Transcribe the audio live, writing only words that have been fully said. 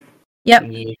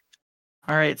Yep.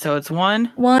 All right, so it's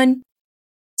 1, 1,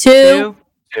 2,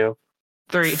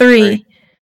 3.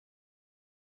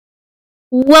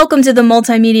 Welcome to the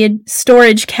Multimedia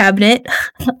Storage Cabinet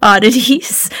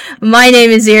Oddities. My name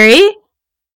is Erie.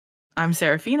 I'm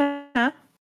Serafina. And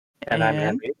I'm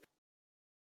Andy.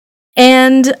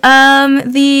 And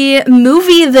the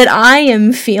movie that I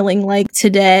am feeling like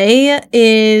today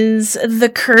is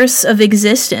The Curse of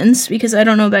Existence, because I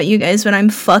don't know about you guys, but I'm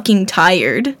fucking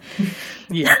tired.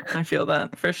 Yeah, I feel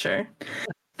that for sure.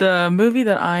 The movie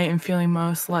that I am feeling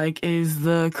most like is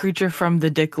The Creature from the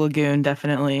Dick Lagoon,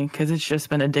 definitely, because it's just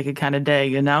been a dicky kind of day,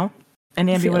 you know? And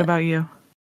Andy, what about you?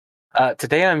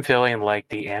 Today I'm feeling like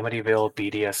the Amityville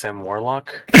BDSM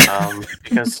warlock,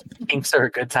 because things are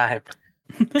a good time.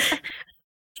 It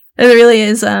really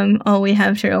is all we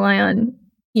have to rely on,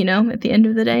 you know, at the end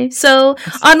of the day. So,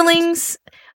 Oddlings,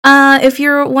 if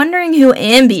you're wondering who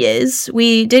Ambi is,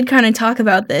 we did kind of talk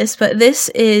about this, but this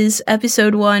is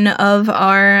episode 1 of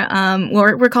our,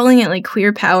 we're calling it like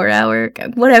Queer Power Hour,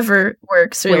 whatever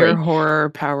works, really. Queer Horror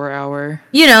Power Hour.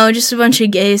 You know, just a bunch of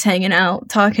gays hanging out,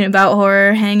 talking about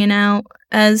horror, hanging out,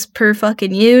 as per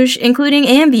fucking usual, including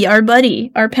Ambi, our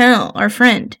buddy, our pal, our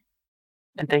friend.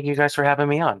 And thank you guys for having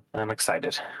me on. I'm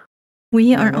excited.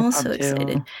 We are also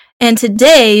excited. And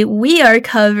today we are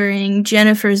covering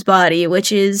Jennifer's Body,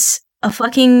 which is a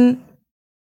fucking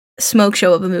smoke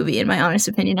show of a movie, in my honest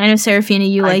opinion. I know, Serafina,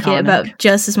 you like it about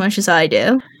just as much as I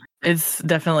do. It's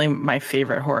definitely my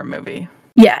favorite horror movie.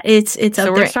 Yeah, it's up there.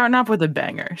 So we're starting off with a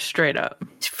banger, straight up.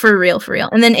 For real, for real.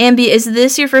 And then, Ambi, is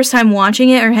this your first time watching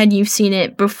it, or had you seen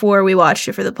it before we watched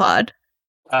it for the pod?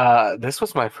 This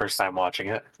was my first time watching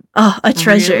it. Oh, a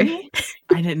treasure. Really?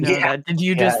 I didn't know that. Did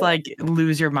you just, like,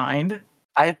 lose your mind?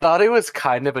 I thought it was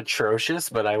kind of atrocious,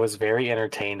 but I was very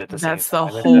entertained at the same time. That's the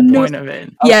whole point of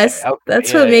it. Yes,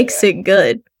 that's what makes it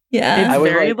good. Yeah. It's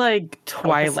very, like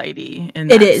Twilight-y in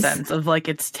that sense of, like,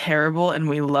 it's terrible and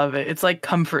we love it. It's like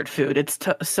comfort food. It's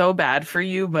so bad for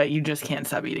you, but you just can't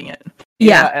stop eating it.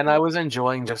 Yeah, and I was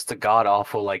enjoying just the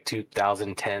god-awful, like,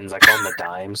 2010s. I call them the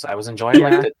dimes. I was enjoying,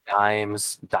 like, the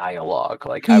dimes dialogue.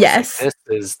 Like, I was like,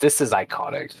 this is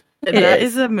iconic. That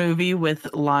is a movie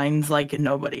with lines like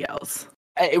nobody else.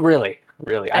 Really.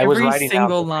 I was writing every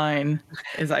single line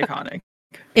is iconic.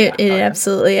 It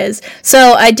absolutely is.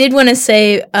 So I did want to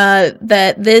say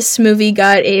that this movie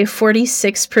got a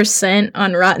 46%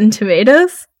 on Rotten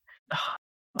Tomatoes.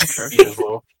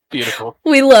 Beautiful.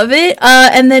 We love it.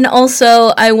 And then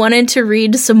also, I wanted to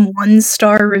read some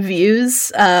 1-star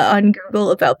reviews on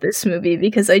Google about this movie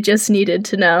because I just needed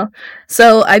to know.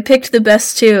 So I picked the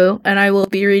best 2, and I will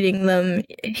be reading them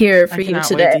here for you today. I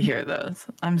cannot wait to hear those.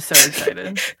 I'm so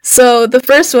excited. So the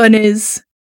first one is,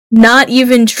 not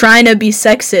even trying to be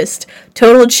sexist.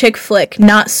 Total chick flick,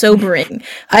 not sobering.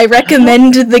 I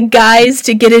recommend the guys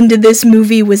to get into this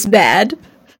movie was bad.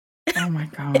 Oh my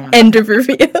god. End of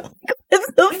review.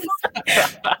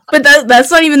 But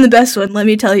that's not even the best one, let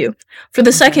me tell you. For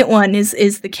the second one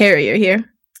is the carrier here.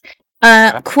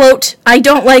 Quote, I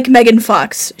don't like Megan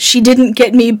Fox. She didn't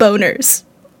get me boners.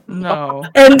 No.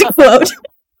 End quote.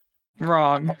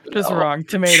 Wrong. Just wrong.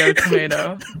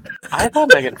 Tomato. I thought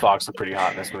Megan Fox was pretty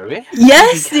hot in this movie.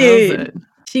 Yes, dude.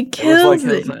 She kills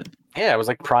it. Yeah, it was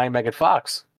like prime Megan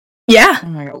Fox. Yeah. Oh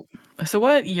my god. So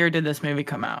what year did this movie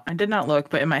come out? I did not look,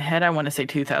 but in my head I want to say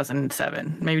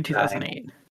 2007, maybe 2008.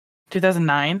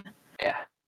 2009? Yeah.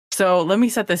 So let me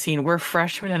set the scene. We're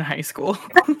freshmen in high school.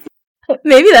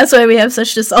 Maybe that's why we have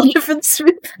such nostalgia for this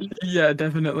movie. Yeah,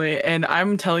 definitely. And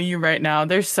I'm telling you right now,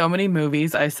 there's so many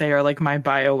movies I say are like my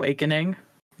bio-awakening,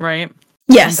 right?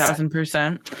 Yes.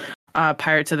 1000%.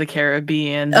 Pirates of the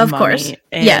Caribbean, of Mummy, course.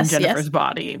 And Jennifer's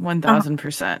Body,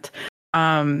 1000%.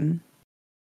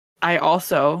 I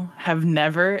also have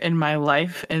never in my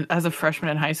life, as a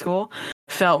freshman in high school,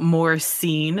 felt more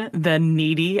seen than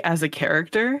Needy as a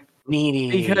character. Needy.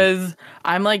 Because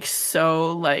I'm like,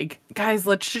 so like, guys,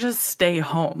 let's just stay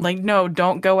home. Like, no,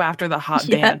 don't go after the hot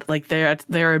band. Like,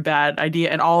 they're a bad idea.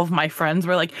 And all of my friends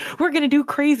were like, we're going to do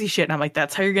crazy shit. And I'm like,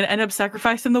 that's how you're going to end up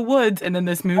sacrificed in the woods. And then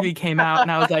this movie came out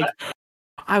and I was like,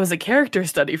 I was a character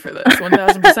study for this,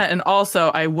 1000%. And also,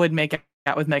 I would make it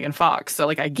out with Megan Fox, so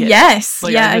like I get it.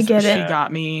 Like, I get it. She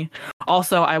got me.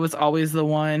 Also, I was always the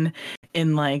one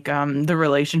in like the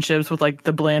relationships with like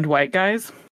the bland white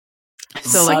guys.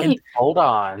 So like, hold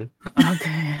on.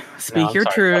 Okay, speak your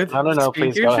truth. No,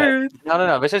 please go ahead.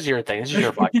 No, this is your thing. This is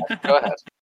your podcast. Go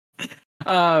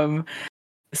ahead.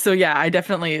 So yeah, I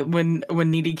definitely when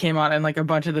Needy came on and like a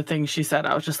bunch of the things she said,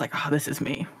 I was just like, oh, this is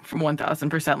me from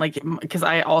 1000%. Like, because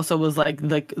I also was like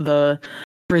the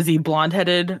frizzy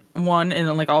blonde-headed one in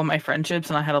like all of my friendships,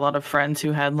 and I had a lot of friends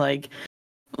who had like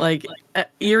Like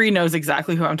Erie knows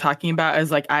exactly who I'm talking about.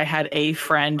 As like I had a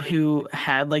friend who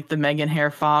had like the Megan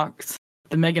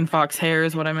Fox hair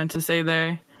is what I meant to say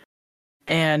there,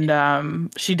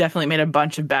 and she definitely made a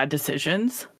bunch of bad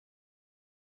decisions.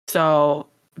 So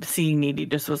seeing Needy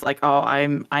just was like, oh, I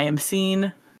am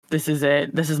seen. This is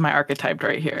it. This is my archetype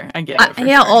right here. I get it.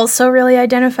 Yeah, sure. Also really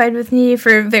identified with Needy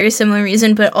for a very similar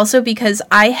reason, but also because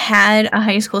I had a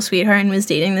high school sweetheart and was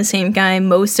dating the same guy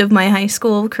most of my high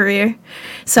school career.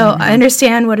 So I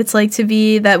understand what it's like to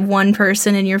be that one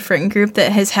person in your friend group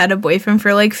that has had a boyfriend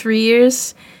for like 3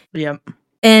 years. Yep.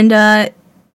 And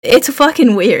it's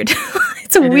fucking weird.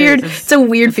 It's a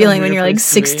weird feeling when you're like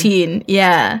 16.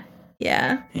 Yeah.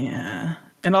 Yeah. Yeah.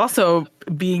 And also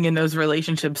being in those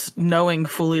relationships, knowing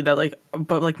fully that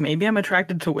but maybe I'm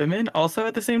attracted to women also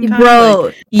at the same time.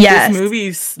 Bro, yes. This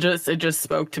movie just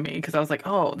spoke to me because I was like,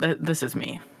 oh, this is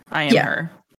me. I am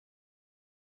her.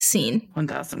 Scene.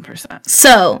 1000%.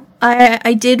 So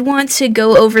I did want to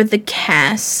go over the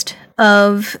cast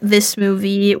of this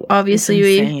movie. Obviously,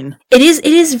 it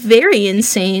is very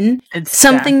insane. It's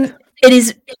something. Stacked. It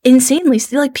is insanely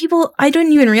like people. I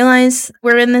didn't even realize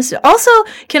we're in this. Also,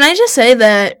 can I just say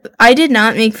that I did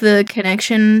not make the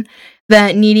connection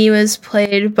that Needy was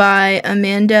played by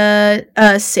Amanda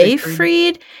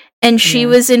Seyfried, and she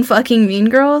was in fucking Mean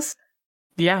Girls.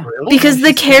 Yeah, really? Because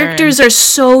the characters are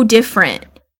so different.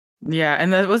 Yeah,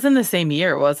 and that was in the same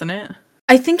year, wasn't it?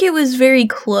 I think it was very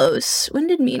close. When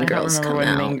did Mean Girls come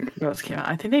out? Mean Girls came out.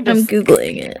 I think they just. I'm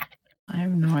googling it. I have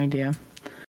no idea.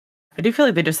 I do feel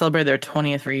like they just celebrated their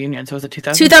 20th reunion. So was it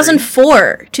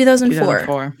 2004?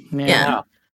 2004. Yeah.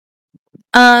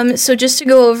 So just to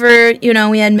go over,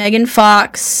 we had Megan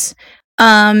Fox.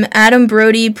 Adam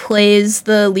Brody plays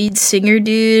the lead singer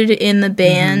dude in the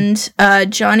band.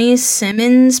 Johnny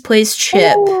Simmons plays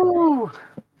Chip.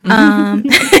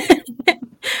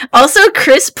 Also,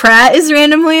 Chris Pratt is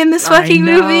randomly in this fucking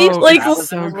movie. Like, that's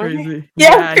so crazy.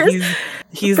 Yeah,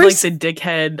 he's like the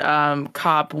dickhead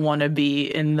cop wannabe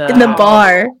in the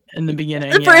bar in the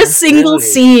beginning for a single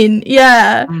scene.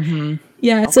 Yeah. Mm-hmm.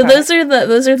 Yeah, okay. So those are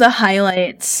the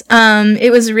highlights.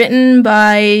 It was written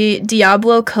by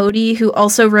Diablo Cody, who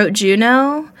also wrote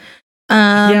Juno.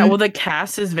 Yeah, well, the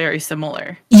cast is very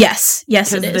similar. Yes,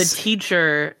 it is. The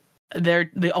teacher,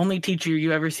 the only teacher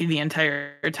you ever see the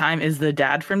entire time is the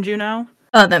dad from Juno.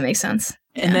 Oh, that makes sense.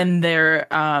 Yeah. And then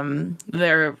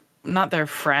their not their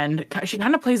friend. She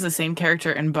kind of plays the same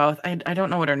character in both. I don't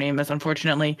know what her name is,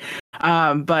 unfortunately.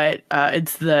 But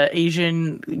it's the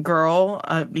Asian girl,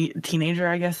 teenager,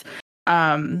 I guess,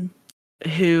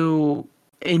 who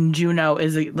in Juno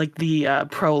is like the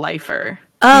pro-lifer.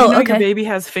 Oh, okay. Your baby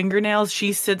has fingernails.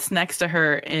 She sits next to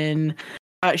her in.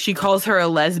 She calls her a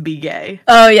lesbi gay.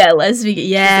 Oh yeah, lesbi gay.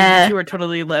 Yeah, you are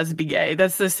totally lesbi gay.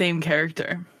 That's the same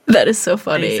character. That is so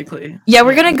funny. Basically, yeah,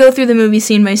 we're gonna go through the movie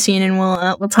scene by scene, and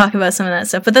we'll talk about some of that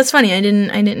stuff. But that's funny. I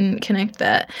didn't connect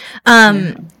that.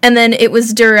 And then it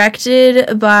was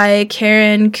directed by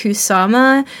Karen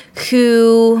Kusama,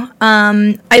 who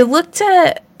I looked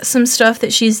at some stuff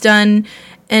that she's done.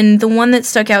 And the one that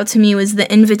stuck out to me was The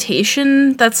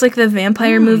Invitation. That's like the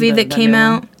vampire movie that came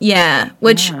out. Yeah,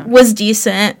 which was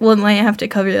decent. We'll might have to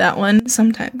cover that one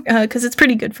sometime because it's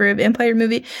pretty good for a vampire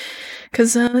movie.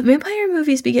 Because vampire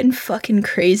movies be getting fucking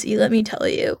crazy, let me tell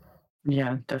you.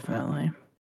 Yeah, definitely.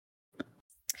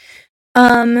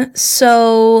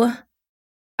 So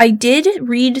I did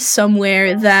read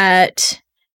somewhere that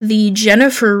the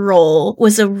Jennifer role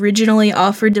was originally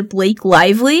offered to Blake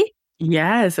Lively.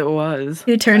 Yes, it was.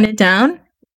 Who turned it down?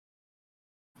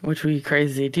 Which would be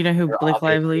crazy. Do you know who Blake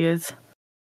Lively is?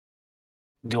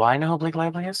 Do I know who Blake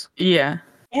Lively is? Yeah.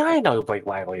 Yeah, I know who Blake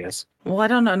Lively is. Well, I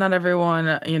don't know. Not everyone,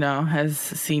 has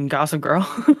seen Gossip Girl.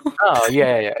 Oh,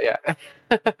 yeah.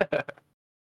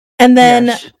 And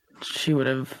then... she would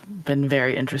have been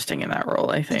very interesting in that role,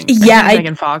 I think. Yeah,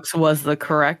 Megan Fox was the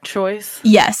correct choice.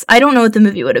 Yes. I don't know what the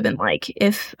movie would have been like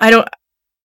if... I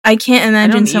can't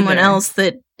imagine someone else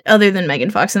that... other than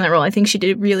Megan Fox in that role. I think she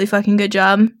did a really fucking good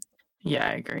job. Yeah,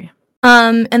 I agree.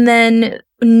 And then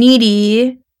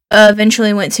Needy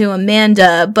eventually went to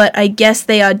Amanda, but I guess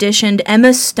they auditioned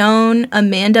Emma Stone,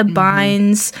 Amanda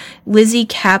Bynes, Lizzie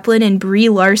Kaplan, and Brie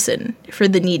Larson for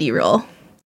the Needy role.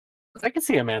 I could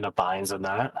see Amanda Bynes in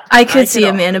that. I could see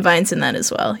Amanda Bynes in that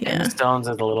as well, yeah. Emma Stone's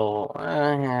a little...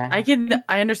 I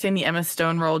understand the Emma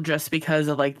Stone role just because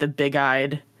of, like, the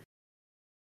big-eyed...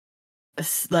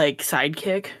 like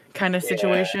sidekick kind of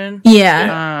situation.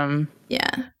 Yeah.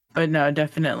 But no,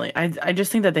 definitely. I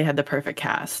just think that they had the perfect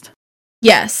cast.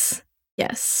 Yes,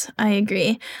 I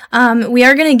agree. We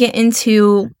are going to get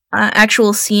into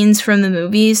actual scenes from the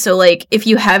movie. So, like, if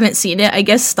you haven't seen it, I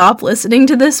guess stop listening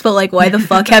to this. But like, why the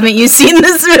fuck haven't you seen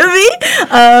this movie?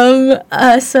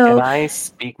 So can I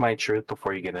speak my truth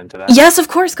before you get into that? Yes, of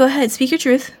course. Go ahead. Speak your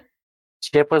truth.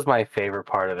 Chip was my favorite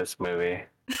part of this movie.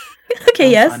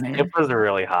 Okay. Yes. Funny. Chip was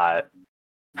really hot.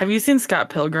 Have you seen Scott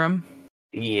Pilgrim?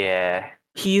 Yeah.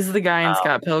 He's the guy in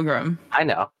Scott Pilgrim. I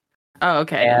know. Oh,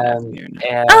 okay. And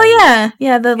oh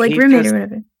yeah, the like roommate or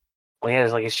whatever. When he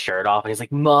has like his shirt off and he's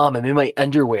like, "Mom, I'm in my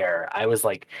underwear." I was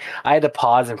like, I had to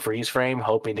pause and freeze frame,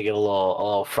 hoping to get a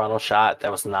little frontal shot.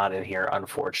 That was not in here,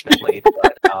 unfortunately.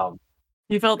 But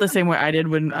you felt the same way I did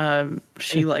when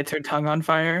she lights her tongue on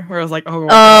fire, where I was like, "Oh,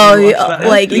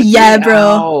 like yeah, bro."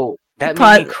 Ow, that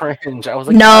made me cringe. I was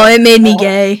like, "No, it made me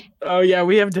gay." Oh yeah,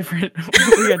 we got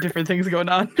different things going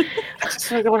on.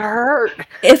 That's like, it would hurt.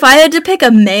 If I had to pick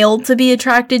a male to be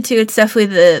attracted to, it's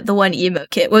definitely the one emo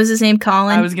kid. What was his name?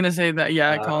 Colin. I was gonna say that.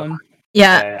 Yeah, Colin.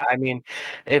 Yeah. I mean,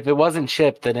 if it wasn't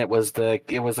Chip, then it was the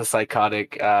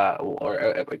psychotic,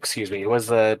 excuse me, it was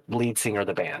the lead singer of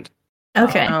the band.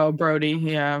 Okay. Oh, Brody.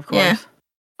 Yeah, of course. Yeah.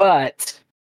 But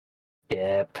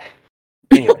Chip.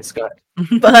 Anyways, go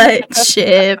ahead. But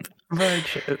Chip. But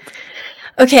Chip.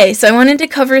 Okay, so I wanted to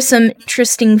cover some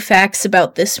interesting facts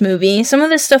about this movie. Some of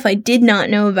this stuff I did not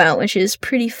know about, which is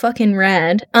pretty fucking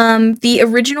rad. The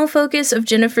original focus of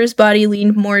Jennifer's Body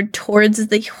leaned more towards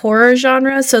the horror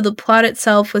genre, so the plot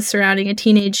itself was surrounding a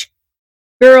teenage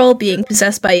girl being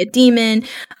possessed by a demon,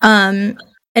 and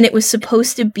it was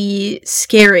supposed to be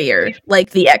scarier,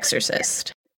 like The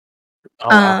Exorcist.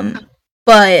 But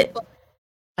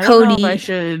I don't know if I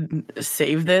should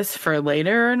save this for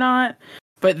later or not.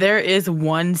 But there is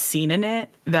one scene in it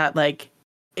that, like,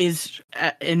 is,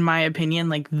 in my opinion,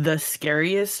 like, one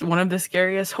of the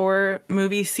scariest horror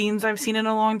movie scenes I've seen in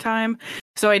a long time.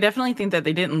 So I definitely think that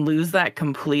they didn't lose that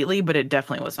completely, but it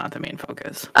definitely was not the main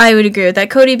focus. I would agree with that.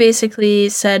 Cody basically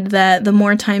said that the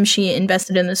more time she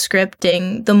invested in the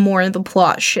scripting, the more the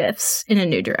plot shifts in a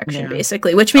new direction,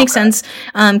 basically, which makes sense,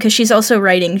 because she's also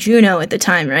writing Juno at the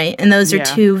time, right? And those are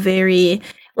two very...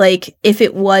 like, if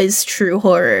it was true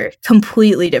horror,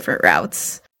 completely different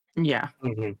routes. Yeah.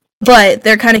 Mm-hmm. But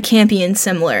they're kind of campy and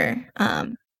similar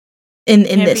in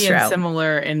this route.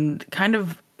 Similar and kind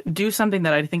of do something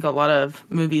that I think a lot of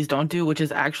movies don't do, which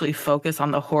is actually focus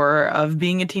on the horror of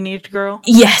being a teenage girl.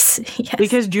 Yes.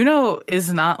 Because Juno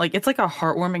is not, like, it's like a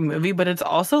heartwarming movie, but it's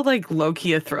also, like,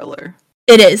 low-key a thriller.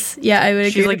 It is. Yeah, I would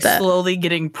agree with that. She's, like, slowly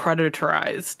getting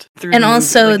predatorized through and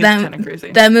also, like,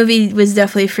 that movie was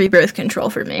definitely free birth control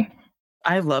for me.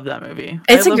 I love that movie.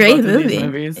 It's a great movie.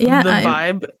 Yeah,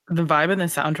 the vibe and the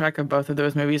soundtrack of both of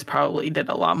those movies probably did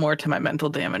a lot more to my mental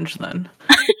damage than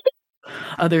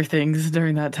other things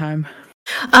during that time.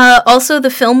 Also, the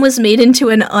film was made into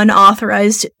an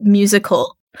unauthorized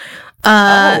musical.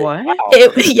 What?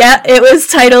 It was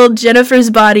titled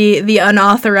Jennifer's Body, the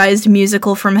Unauthorized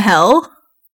Musical from Hell.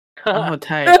 Oh,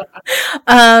 tight.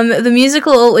 The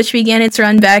musical, which began its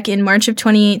run back in March of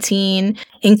 2018,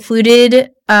 included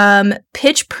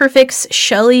Pitch Perfect's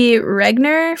Shelley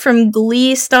Regner from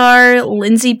Glee star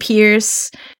Lindsay Pierce,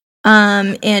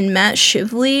 and Matt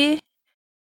Shively.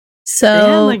 So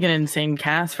they had like an insane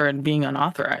cast for it being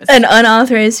unauthorized. An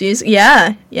unauthorized music,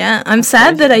 yeah. I'm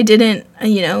sad that I didn't,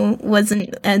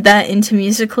 wasn't that into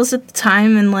musicals at the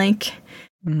time, and like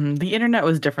the internet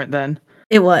was different then.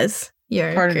 It was.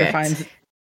 You're harder correct. to find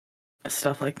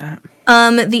stuff like that.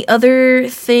 The other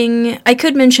thing, I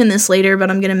could mention this later, but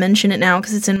I'm gonna mention it now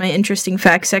because it's in my interesting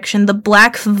facts section. The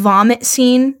black vomit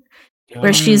scene,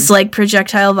 where she's like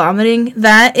projectile vomiting,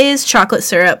 that is chocolate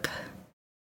syrup.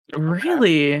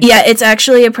 Really? Yeah, it's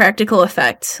actually a practical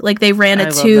effect. Like they ran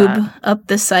a tube up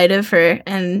the side of her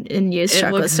and used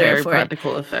chocolate syrup for it.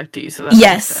 Practical effecty. So that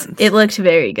yes, it looked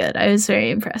very good. I was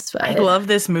very impressed by it. I love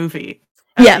this movie.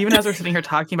 Yeah. Even as we're sitting here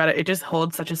talking about it, it just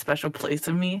holds such a special place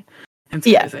in me. It's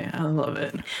crazy. I love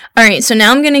it. All right, so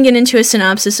now I'm going to get into a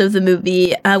synopsis of the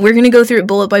movie. We're going to go through it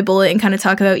bullet by bullet and kind of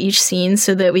talk about each scene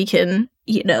so that we can,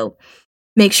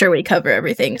 make sure we cover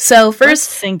everything. So first, let's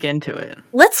sink into it.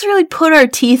 Let's really put our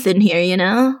teeth in here,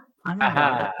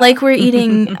 like we're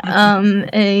eating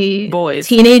a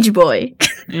teenage boy.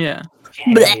 Yeah.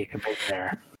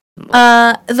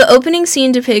 The opening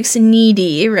scene depicts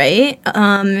Needy, right?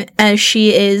 As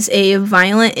she is a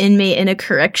violent inmate in a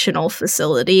correctional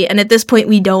facility, and at this point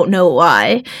we don't know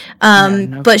why.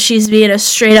 But she's being a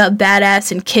straight up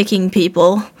badass and kicking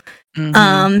people.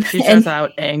 Mm-hmm. She starts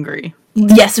out angry.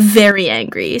 Yes, very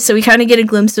angry. So we kind of get a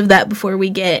glimpse of that before we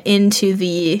get into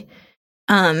the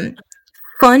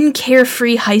fun,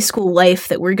 carefree high school life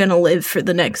that we're gonna live for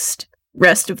the next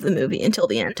rest of the movie until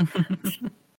the end.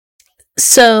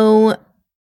 So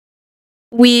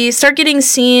we start getting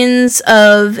scenes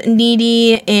of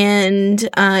Needy and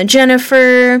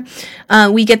Jennifer.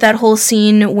 We get that whole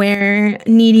scene where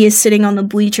Needy is sitting on the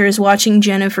bleachers watching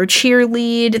Jennifer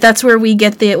cheerlead. That's where we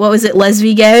get the, what was it,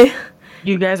 lesbi gay?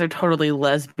 You guys are totally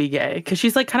lesbi gay, because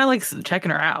she's like kind of like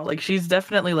checking her out. Like she's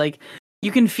definitely like,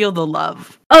 you can feel the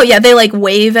love. Oh yeah, they like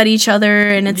wave at each other,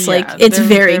 and it's like it's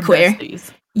very queer.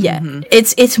 Besties. Yeah,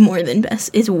 it's more than best.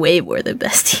 It's way more than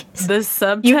besties. The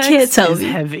subtext you can't tell is me.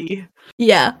 heavy.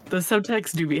 Yeah, the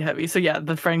subtext do be heavy. So yeah,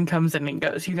 the friend comes in and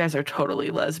goes, "You guys are totally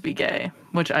lesbi gay,"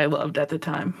 which I loved at the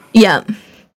time. Yeah,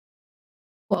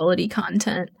 quality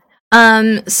content.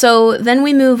 So then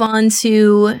we move on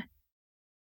to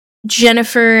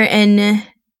Jennifer and,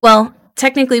 well,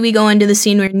 technically we go into the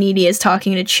scene where Needy is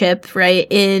talking to Chip, right,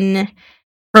 in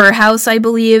her house, I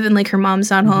believe, and like her mom's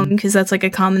not home, because that's like a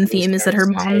common theme, is that her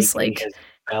mom's like his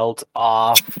belt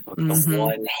off with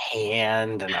one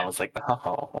hand, and I was like,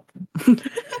 oh,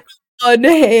 one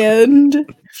hand.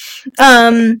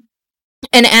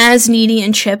 And as Needy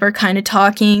and Chip are kind of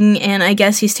talking, and I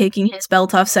guess he's taking his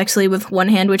belt off sexually with one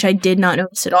hand, which I did not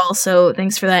notice at all, so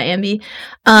thanks for that, Ambi.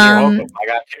 You're welcome. I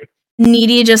got you.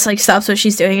 Needy just like stops what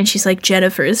she's doing, and she's like,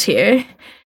 Jennifer's here.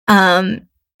 And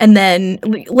then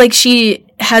like she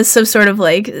has some sort of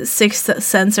like sixth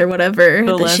sense or whatever.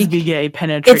 The lesbi gay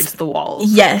penetrates the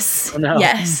walls. Yes. Oh, no.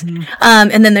 Yes.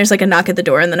 And then there's like a knock at the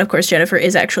door, and then of course Jennifer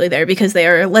is actually there because they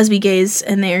are lesbi gays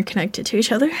and they are connected to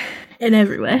each other in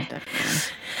every way.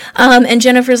 And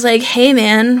Jennifer's like, hey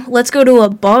man, let's go to a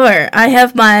bar. I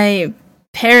have my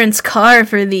parents' car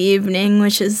for the evening,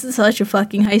 which is such a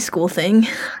fucking high school thing.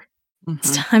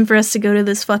 It's time for us to go to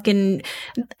this fucking...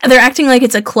 They're acting like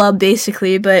it's a club,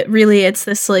 basically, but really it's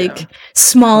this, like,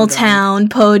 small town,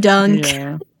 podunk,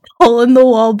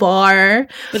 hole-in-the-wall bar.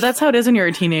 But that's how it is when you're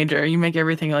a teenager. You make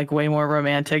everything, like, way more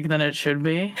romantic than it should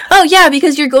be. Oh, yeah,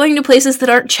 because you're going to places that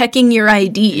aren't checking your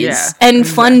IDs. Yeah, and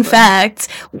fun fact,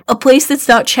 a place that's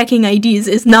not checking IDs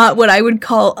is not what I would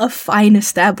call a fine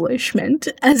establishment,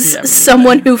 as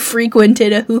someone who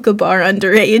frequented a hookah bar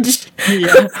underage.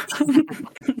 Yeah.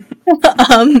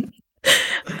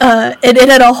 And it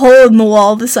had a hole in the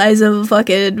wall the size of a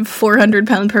fucking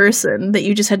 400-pound person that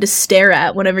you just had to stare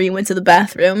at whenever you went to the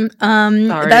bathroom.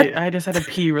 Sorry, I just had to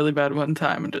pee really bad one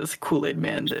time and just Kool-Aid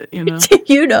manned it, you know?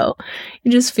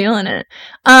 You're just feeling it.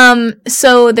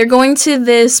 So they're going to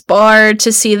this bar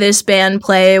to see this band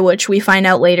play, which we find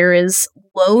out later is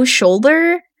Low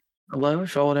Shoulder. Low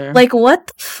Shoulder. Like, what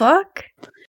the fuck?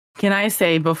 Can I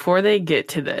say, before they get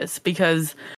to this,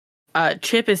 because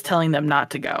Chip is telling them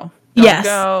not to go. Don't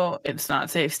go. It's not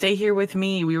safe. Stay here with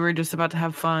me. We were just about to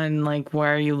have fun. Like, why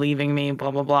are you leaving me?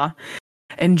 Blah, blah, blah.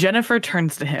 And Jennifer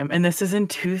turns to him, and this is in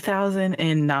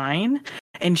 2009,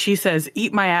 and she says,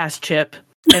 eat my ass, Chip.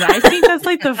 And I think that's,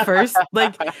 like, the first,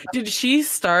 like, did she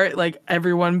start, like,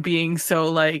 everyone being so,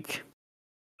 like,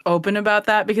 open about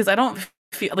that? Because I don't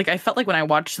feel like, I felt like when I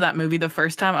watched that movie the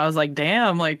first time, I was like,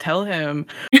 damn, like, tell him.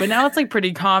 But now it's like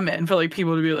pretty common for like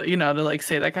people to be like, you know, to like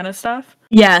say that kind of stuff.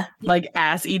 Yeah. Like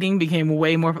ass eating became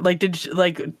way more like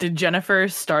did Jennifer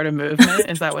start a movement?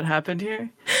 Is that what happened here?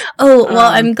 Oh, well,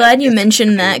 I'm glad you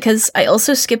mentioned that, because I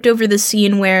also skipped over the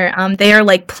scene where they are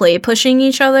like play pushing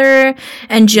each other,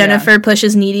 and Jennifer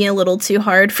pushes Needy a little too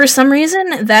hard. For some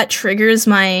reason, that triggers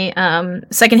my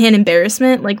secondhand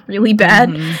embarrassment like really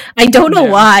bad. I don't know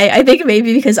why. I think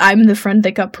maybe because I'm the friend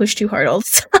that got pushed too hard all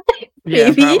the time.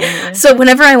 Maybe. Yeah, so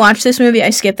whenever I watch this movie,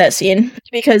 I skip that scene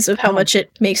because of how much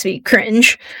it makes me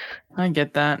cringe. I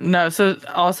get that. No, so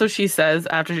also she says,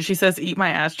 after she says, eat my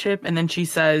ass, Chip, and then she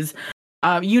says,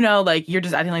 you know, like, you're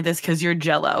just acting like this because you're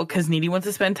Jello, because Needy wants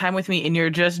to spend time with me, and you're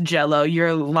just Jello.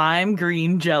 You're lime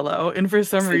green Jello, and for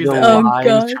some reason,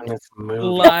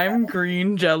 lime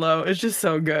green Jello is just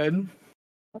so good.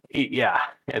 Yeah,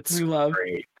 it's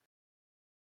great.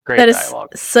 Great that dialogue.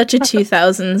 Is such a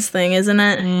 2000s thing, isn't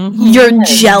it? You're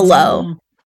Jello.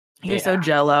 You're so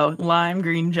Jello. Lime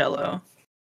green Jello.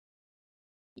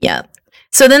 Yeah.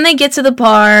 So then they get to the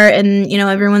bar, and, you know,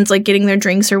 everyone's, like, getting their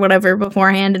drinks or whatever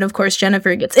beforehand, and, of course,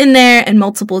 Jennifer gets in there, and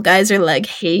multiple guys are like,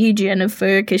 hey,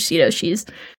 Jennifer, because, you know, she's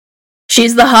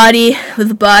the hottie with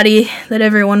the body that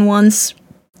everyone wants.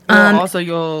 Well, also,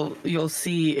 you'll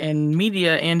see in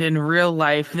media and in real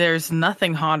life, there's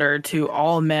nothing hotter to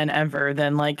all men ever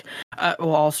than, like,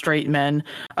 all straight men,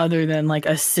 other than, like,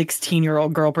 a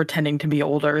 16-year-old girl pretending to be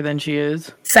older than she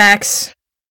is. Facts.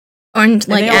 Or,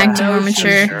 like, acting more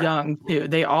mature. Young, too.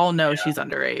 They all know she's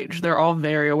underage. They're all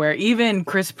very aware. Even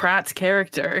Chris Pratt's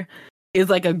character is,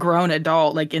 like, a grown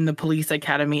adult, like, in the police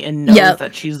academy, and knows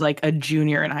that she's, like, a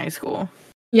junior in high school.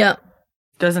 Yep.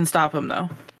 Doesn't stop him, though.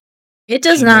 It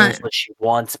does not. Knows what she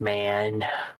wants, man.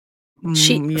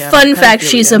 Fun fact,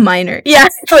 she's a minor. Yeah,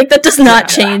 like that does not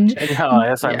change. No,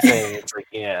 that's what I'm saying. It's like,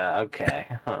 yeah, okay.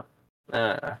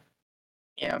 Huh.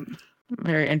 Yeah,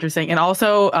 very interesting. And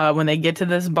also, when they get to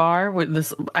this bar, with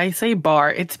this, I say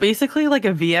bar, it's basically like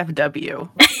a VFW.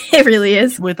 It really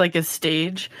is. With like a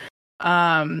stage.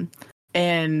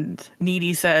 And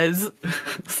Needy says,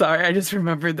 sorry, I just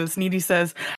remembered this. Needy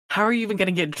says, how are you even going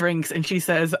to get drinks? And she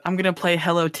says, I'm going to play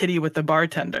Hello Titty with the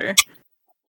bartender.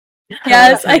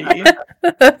 Yes.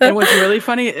 And what's really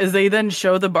funny is they then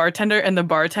show the bartender, and the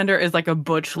bartender is like a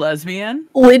butch lesbian.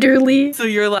 Literally. So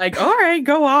you're like, all right,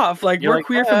 go off. Like, you're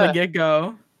queer from the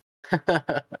get-go.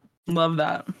 Love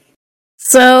that.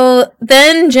 So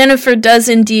then Jennifer does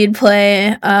indeed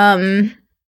play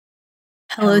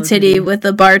Hello Titty with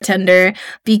the bartender,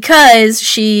 because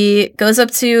she goes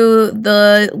up to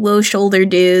the low shoulder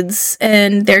dudes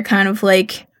and they're kind of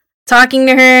like talking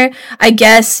to her. I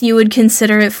guess you would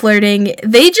consider it flirting.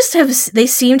 They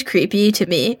seemed creepy to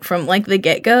me from like the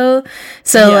get-go.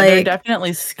 So yeah, like they're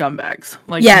definitely scumbags.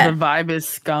 Like the vibe is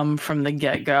scum from the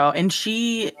get-go. And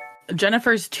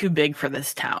Jennifer's too big for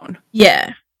this town.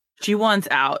 Yeah. She wants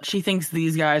out. She thinks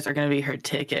these guys are going to be her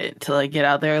ticket to like get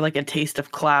out there, like a taste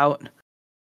of clout.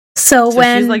 So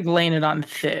when she's like laying it on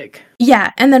thick.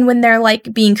 Yeah, and then when they're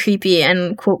like being creepy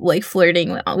and quote like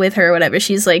flirting with her or whatever,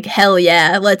 she's like, hell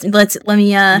yeah, let me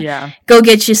go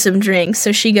get you some drinks.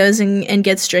 So she goes and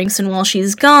gets drinks, and while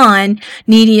she's gone,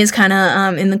 Needy is kind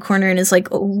of in the corner and is like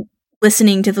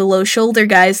listening to the low shoulder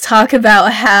guys talk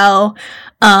about how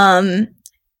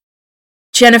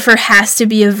Jennifer has to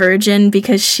be a virgin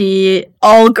because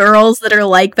all girls that are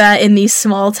like that in these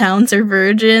small towns are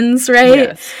virgins, right?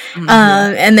 Yes. Mm-hmm.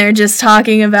 And they're just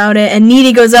talking about it, and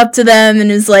Needy goes up to them and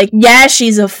is like, yeah,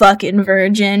 she's a fucking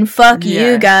virgin. Fuck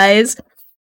you guys.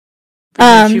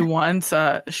 She wants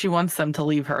them to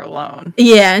leave her alone.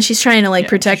 Yeah, and she's trying to like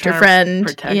protect her friend.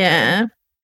 Which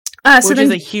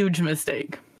is a huge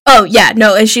mistake. Oh, yeah,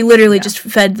 no, and she literally just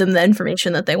fed them the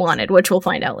information that they wanted, which we'll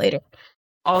find out later.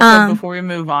 Also, before we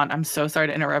move on, I'm so sorry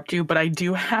to interrupt you, but I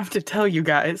do have to tell you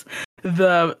guys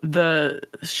the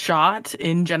shot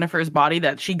in Jennifer's body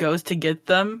that she goes to get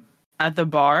them at the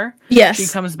bar. Yes. She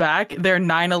comes back. They're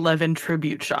 9/11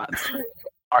 tribute shots.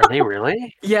 Are they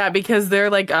really? Yeah, because they're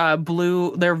like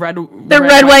blue. They're red. They're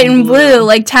red, white, and blue,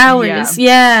 like towers.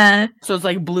 Yeah. So it's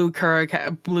like blue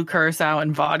curacao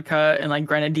and vodka and like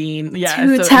grenadine. Yeah.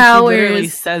 Two so towers. She literally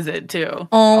says it too.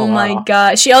 Oh my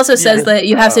god. She also says that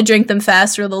you have to drink them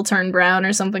fast or they'll turn brown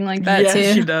or something like that too.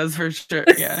 Yeah, she does for sure.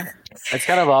 Yeah. It's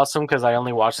kind of awesome because I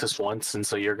only watched this once, and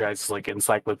so your guys' like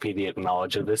encyclopedic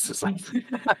knowledge of this is like,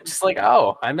 I'm just like,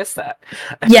 oh, I missed that.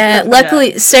 Yeah,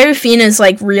 luckily Serafina's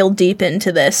like real deep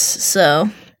into this, so.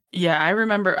 Yeah, I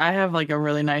remember. I have like a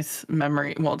really nice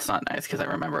memory. Well, it's not nice because I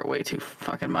remember it way too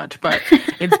fucking much, but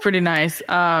it's pretty nice.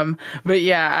 But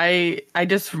yeah, I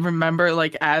just remember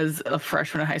like as a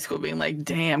freshman in high school being like,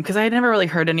 damn, because I had never really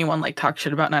heard anyone like talk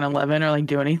shit about 9/11 or like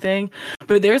do anything.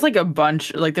 But there's like a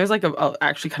bunch, like there's like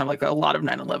actually kind of like a lot of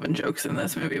 9/11 jokes in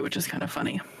this movie, which is kind of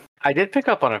funny. I did pick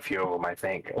up on a few of them. I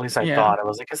think, at least I thought. I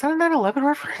was like, is that a 9/11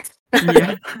 reference?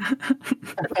 Yeah.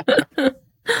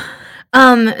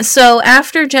 So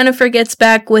after Jennifer gets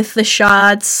back with the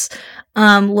shots,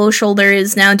 Low Shoulder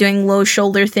is now doing low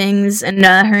shoulder things, and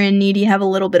her and Needy have a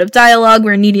little bit of dialogue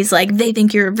where Needy's like, they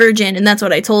think you're a virgin, and that's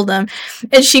what I told them.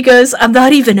 And she goes, I'm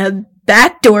not even a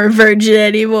backdoor virgin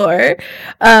anymore.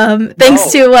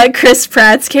 Thanks to Chris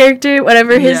Pratt's character,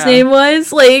 whatever his name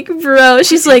was. Like, bro,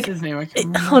 she's like, his name?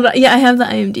 hold on, yeah, I have the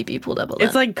IMDb pulled up.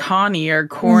 It's like Connie or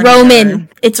Corny. Roman.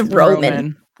 It's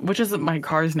Roman. Which is my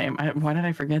car's name. Why did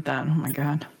I forget that? Oh my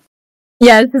god.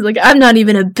 Yeah, it's like, I'm not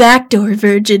even a backdoor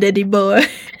virgin anymore.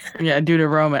 Yeah, due to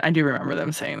Roman. I do remember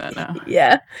them saying that now.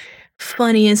 Yeah.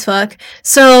 Funny as fuck.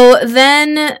 So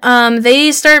then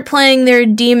they start playing their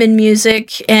demon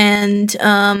music, and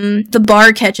the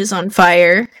bar catches on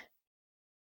fire.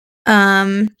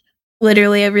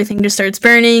 Literally everything just starts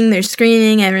burning. They're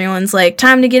screaming. Everyone's like,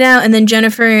 time to get out. And then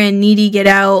Jennifer and Needy get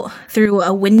out through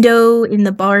a window in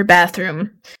the bar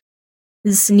bathroom.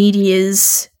 This Needy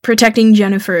is protecting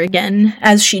Jennifer again,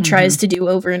 as she tries to do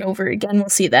over and over again. We'll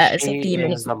see that as a theme. She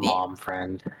is the mom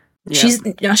friend.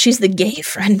 Yep. She's the gay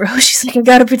friend, bro. She's like, I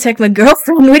gotta protect my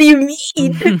girlfriend. What do you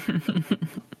mean?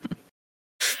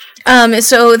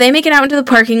 So they make it out into the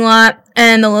parking lot,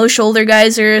 and the Low Shoulder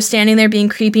guys are standing there being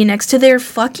creepy next to their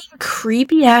fucking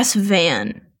creepy ass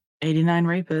van. 89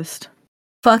 rapist.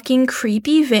 Fucking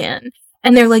creepy van.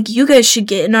 And they're like, you guys should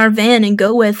get in our van and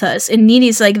go with us. And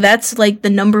Needy's like, that's like the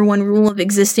number one rule of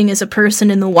existing as a person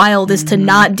in the wild is to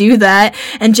not do that.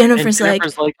 And Jennifer's like,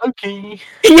 okay.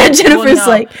 Yeah, Jennifer's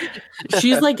like,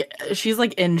 she's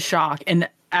like in shock. And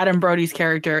Adam Brody's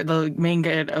character, the main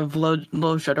guy of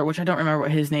Low Shutter, which I don't remember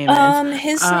what his name is.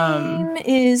 His name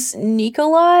is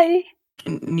Nikolai.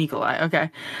 Nikolai, okay.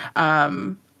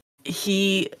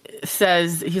 He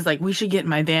says, he's like, we should get in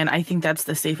my van. I think that's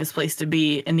the safest place to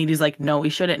be. And Needy's like, no, we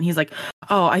shouldn't. And he's like,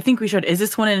 oh, I think we should. Is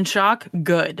this one in shock?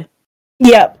 Good.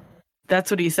 Yep.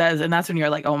 That's what he says. And that's when you're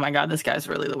like, oh my God, this guy's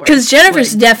really the worst. Because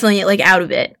Jennifer's definitely like out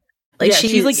of it. Like, yeah,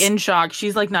 she's like in shock.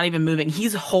 She's like not even moving.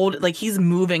 He's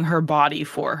moving her body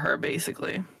for her,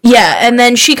 basically. Yeah, and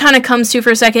then she kind of comes to for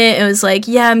a second. It was like,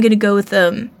 yeah, I'm gonna go with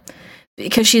them,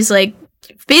 because she's like,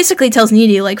 basically tells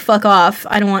Needy like, fuck off.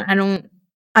 I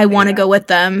want to go with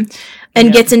them,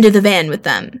 and gets into the van with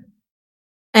them.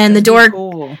 And the door,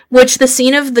 which the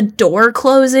scene of the door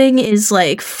closing is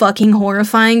like fucking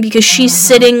horrifying, because she's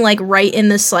sitting like right in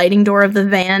the sliding door of the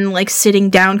van, like sitting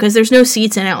down, because there's no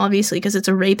seats in it, obviously, because it's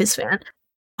a rapist van.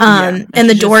 And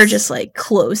the door just like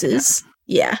closes.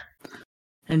 Yeah.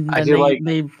 And then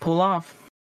they pull off.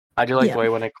 I do like the way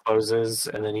when it closes,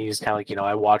 and then you just kind of like,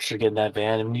 I watched her get in that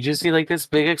van, and you just see like this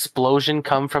big explosion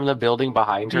come from the building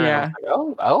behind her. Yeah. And I'm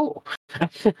like, oh.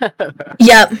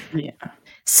 Yep. Yeah.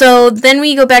 So then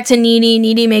we go back to Needy.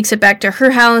 Needy makes it back to her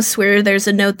house, where there's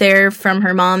a note there from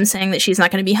her mom saying that she's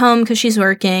not going to be home because she's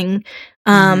working.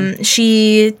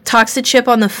 She talks to Chip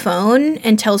on the phone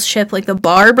and tells Chip like the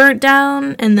bar burnt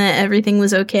down and that everything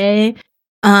was okay.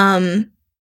 And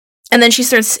then she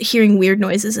starts hearing weird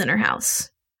noises in her house,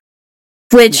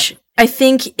 which I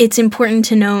think it's important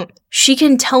to note. She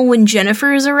can tell when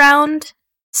Jennifer is around.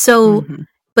 So...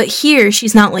 But here,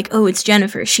 she's not like, oh, it's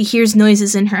Jennifer. She hears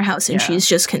noises in her house, and she's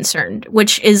just concerned,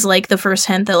 which is, like, the first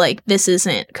hint that, like, this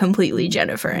isn't completely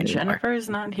Jennifer anymore. Jennifer is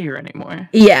not here anymore.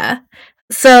 Yeah.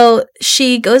 So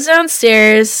she goes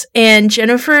downstairs, and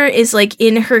Jennifer is, like,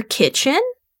 in her kitchen,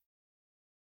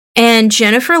 and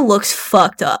Jennifer looks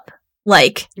fucked up.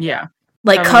 Like... Yeah.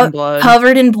 Like,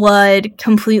 covered in blood,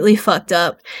 completely fucked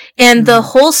up. And the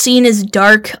whole scene is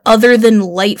dark, other than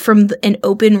light from an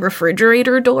open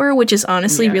refrigerator door, which is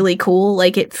honestly really cool.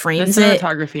 Like, it frames the it.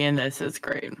 cinematography in this is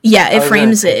great. Yeah, it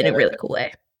frames it in a really cool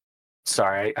way.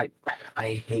 Sorry,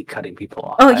 I hate cutting people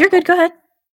off. Oh, you're good. Go ahead.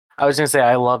 I was going to say,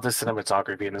 I love the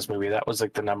cinematography in this movie. That was,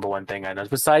 like, the number one thing I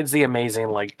noticed. Besides the amazing,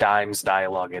 like, Dimes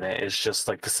dialogue in it, it's just,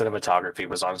 like, the cinematography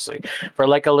was honestly, for,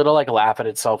 like, a little, like,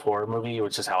 laugh-at-itself horror movie,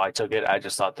 which is how I took it, I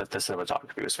just thought that the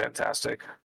cinematography was fantastic.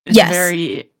 It's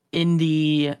very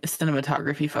indie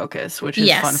cinematography focus, which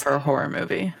is fun for a horror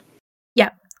movie. Yeah,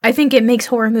 I think it makes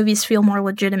horror movies feel more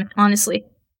legitimate, honestly,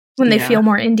 when they feel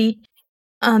more indie.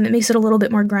 It makes it a little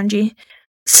bit more grungy.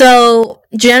 So,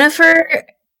 Jennifer...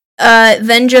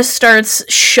 then just starts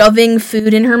shoving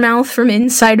food in her mouth from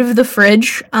inside of the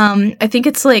fridge. I think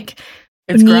it's like...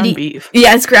 It's ground beef.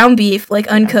 Yeah, it's ground beef, like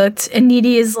uncooked. And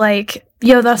Needy is like,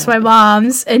 yo, that's my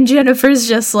mom's. And Jennifer's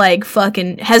just like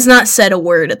fucking... has not said a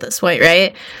word at this point,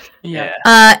 right? Yeah.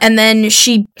 And then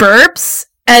she burps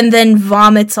and then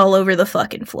vomits all over the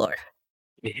fucking floor.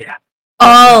 Yeah.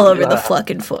 All over the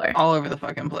fucking floor. All over the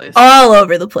fucking place. All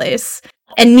over the place.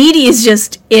 And Needy is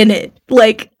just in it.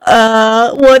 Like,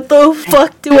 what the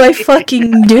fuck do I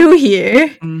fucking do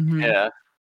here? Yeah.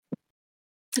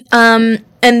 And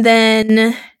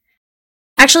then...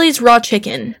 Actually, it's raw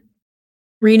chicken.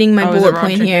 Reading my bullet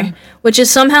point here. Which is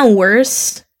somehow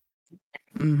worse.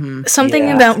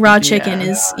 Something about raw chicken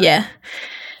is... Yeah.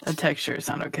 The texture is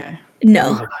not okay.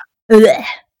 No.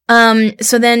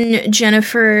 So then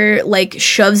Jennifer, like,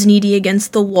 shoves Needy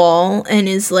against the wall and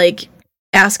is, like...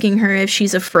 asking her if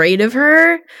she's afraid of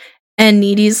her, and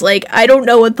Needy's like, I don't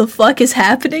know what the fuck is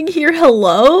happening here,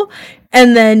 hello?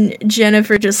 And then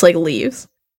Jennifer just, like, leaves.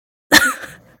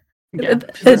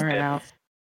 She's right out.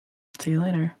 See you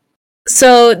later.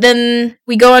 So then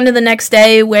we go on to the next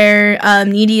day where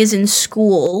Needy is in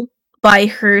school by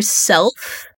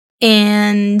herself,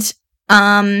 and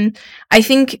I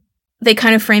think they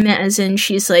kind of frame it as in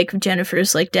she's like,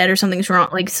 Jennifer's like dead or something's wrong,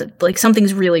 like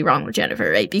something's really wrong with Jennifer,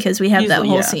 right? Because we have that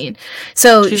whole scene.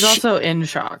 So she's also in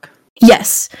shock.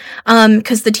 Yes.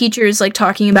 Because the teacher is like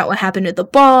talking about what happened at the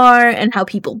bar and how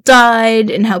people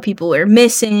died and how people were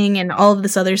missing and all of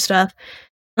this other stuff.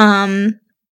 And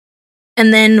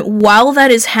then while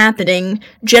that is happening,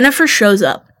 Jennifer shows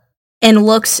up and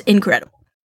looks incredible.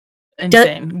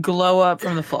 Insane. Glow up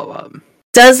from the flow up.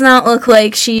 Does not look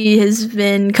like she has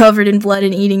been covered in blood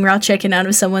and eating raw chicken out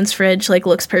of someone's fridge. Like,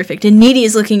 looks perfect. And Needy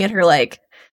is looking at her like,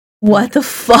 what the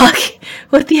fuck?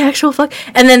 What the actual fuck?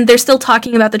 And then they're still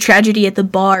talking about the tragedy at the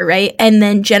bar, right? And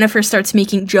then Jennifer starts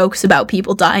making jokes about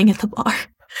people dying at the bar.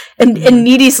 And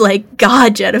Needy's like,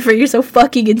 God, Jennifer, you're so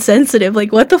fucking insensitive.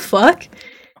 Like, what the fuck?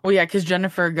 Well, yeah, because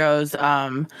Jennifer goes,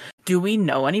 do we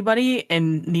know anybody?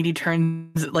 And Needy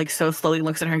turns like so slowly,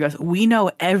 looks at her and goes, we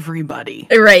know everybody.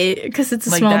 Right, because it's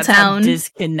a Like small that's town. how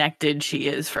disconnected she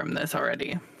is from this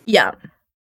already. Yeah.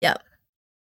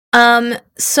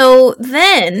 So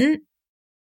then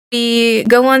we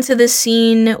go on to the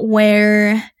scene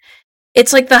where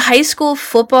it's like the high school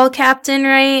football captain,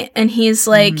 right? And he's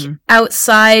like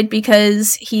outside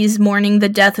because he's mourning the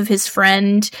death of his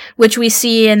friend, which we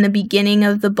see in the beginning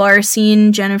of the bar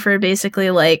scene. Jennifer basically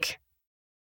like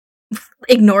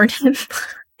ignored him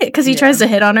because he tries to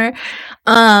hit on her.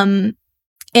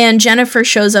 And Jennifer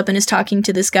shows up and is talking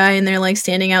to this guy, and they're like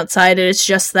standing outside, and it's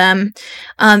just them.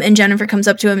 And Jennifer comes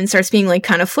up to him and starts being like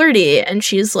kind of flirty, and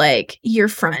she's like, "Your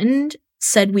friend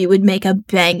said we would make a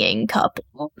banging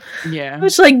couple." Yeah.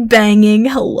 Which, like, banging,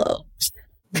 hello.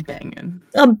 Banging.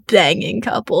 A banging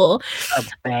couple. A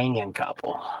banging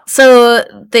couple. So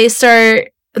they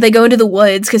go into the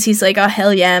woods because he's like, oh,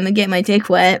 hell yeah, I'm gonna get my dick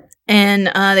wet. And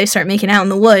they start making out in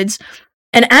the woods.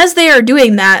 And as they are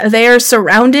doing that, they are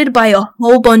surrounded by a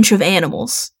whole bunch of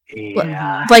animals.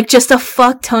 Yeah. Like, just a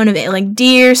fuck ton of it. Like,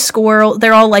 deer, squirrel,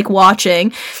 they're all, like,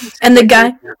 watching. And the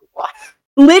guy...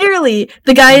 Literally,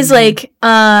 the guy is like,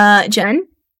 Jen?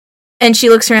 And she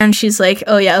looks around and she's like,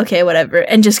 oh yeah, okay, whatever.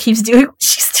 And just keeps doing what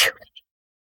she's doing.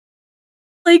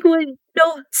 Like, what?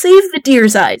 No, save the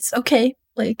deer's eyes, okay?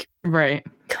 Like... Right.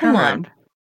 Come on.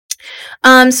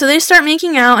 So they start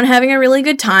making out and having a really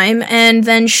good time, and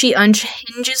then she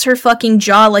unhinges her fucking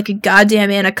jaw like a goddamn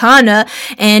anaconda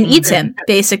and eats him,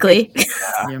 basically.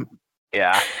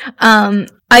 Yeah.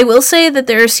 I will say that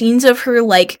there are scenes of her,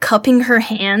 like, cupping her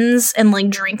hands and, like,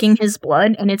 drinking his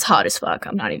blood, and it's hot as fuck.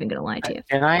 I'm not even gonna lie to you.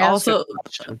 And I also, a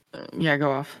question. Yeah,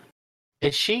 go off.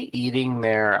 Is she eating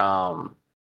their, I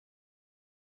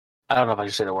don't know if I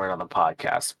should say the word on the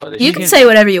podcast, but you can say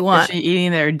whatever you want. Is she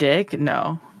eating their dick?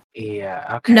 No.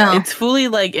 Yeah, okay. No. It's fully,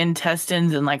 like,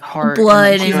 intestines and, like, heart.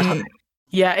 Blood and...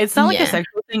 Yeah, it's not like a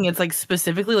sexual thing. It's, like,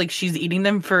 specifically, like, she's eating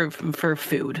them for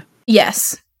food.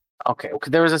 Yes. Okay,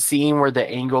 there was a scene where the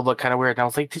angle looked kind of weird, and I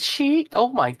was like, did she? Oh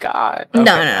my god. Okay.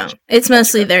 No. It's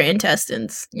mostly their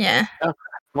intestines. Yeah. Okay.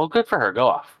 Well, good for her. Go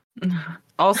off.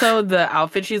 Also, the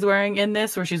outfit she's wearing in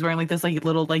this, where she's wearing, like, this, like,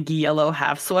 little, like, yellow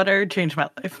half sweater, changed my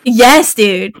life. Yes,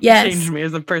 dude. Yes. Changed me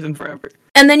as a person forever.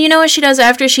 And then you know what she does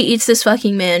after she eats this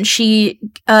fucking man? She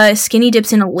skinny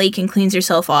dips in a lake and cleans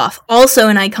herself off. Also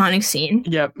an iconic scene.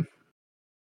 Yep.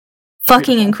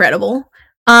 Fucking incredible.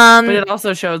 But it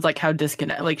also shows like how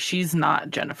disconnect. Like she's not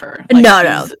Jennifer. Like,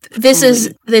 no. This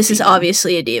is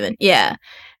obviously a demon. Yeah.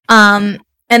 And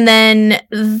then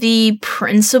the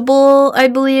principal, I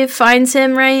believe, finds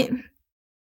him, right?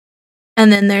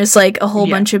 And then there's like a whole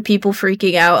bunch of people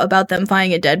freaking out about them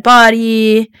finding a dead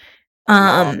body.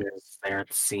 There at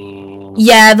the scene.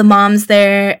 Yeah, the mom's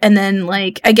there, and then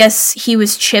like I guess he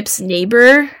was Chip's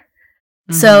neighbor.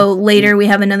 So later we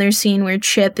have another scene where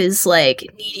Chip is like,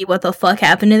 Needy, what the fuck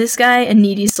happened to this guy? And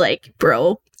Needy's like,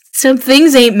 bro, some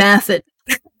things ain't mathin'.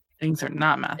 Things are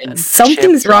not mathin'.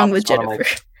 Something's wrong with Jennifer.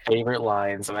 Favorite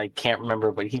lines, and I can't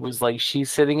remember, but he was like,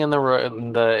 she's sitting in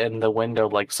the window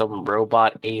like some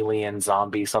robot alien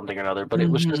zombie something or another, but it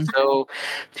was just so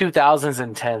 2000s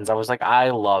and 10s. I was like, I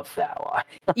love that line.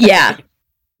 Yeah.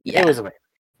 It was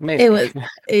amazing.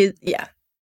 Yeah.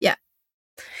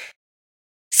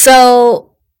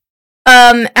 So,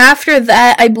 after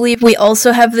that, I believe we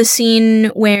also have the scene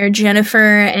where Jennifer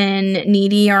and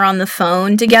Needy are on the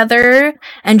phone together,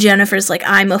 and Jennifer's like,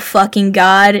 I'm a fucking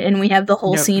god, and we have the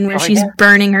whole scene where she's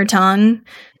burning her tongue.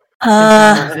 If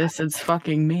God exists, it's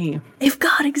fucking me. If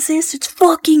God exists, it's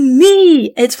fucking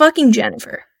me! It's fucking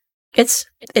Jennifer. It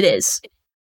is.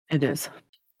 It is.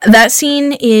 That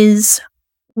scene is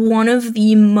one of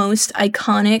the most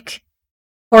iconic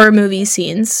horror movie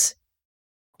scenes.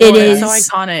 It is so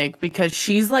iconic because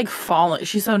she's like fallen.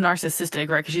 She's so narcissistic,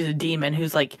 right? Because she's a demon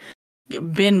who's like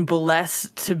been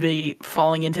blessed to be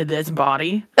falling into this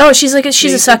body. Oh, she's a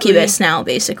succubus now,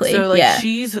 basically. So like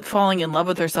she's falling in love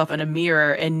with herself in a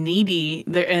mirror, and Needy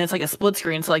there, and it's like a split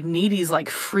screen. So like Needy's like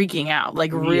freaking out,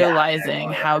 like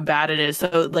realizing how bad it is.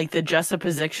 So like the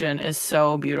juxtaposition is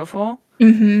so beautiful.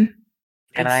 Mm-hmm.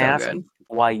 And I asked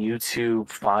why you two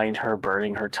find her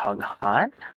burning her tongue hot.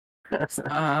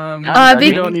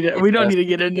 We don't need to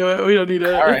get into it. We don't need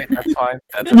to. All right, that's fine.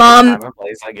 That's Mom,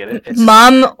 I get it.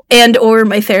 Mom, and or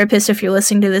my therapist, if you're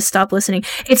listening to this, stop listening.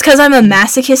 It's because I'm a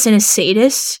masochist and a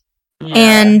sadist,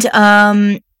 and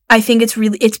I think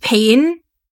it's pain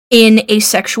in a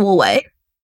sexual way.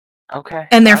 Okay.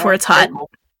 And therefore, it's hot.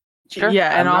 Sure.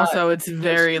 Yeah, and also it's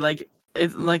very like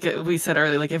it's like we said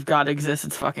earlier, like if God exists,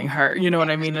 it's fucking her. You know what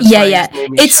I mean? It's Yeah, like, yeah.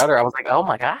 Made me shudder. I was like, oh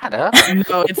my god.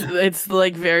 No, it's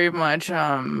like very much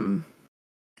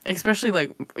especially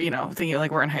like, you know, thinking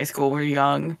like we're in high school, we're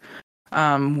young,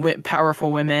 with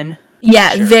powerful women.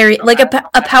 Yeah, Sure. very like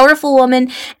a powerful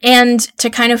woman, and to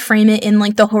kind of frame it in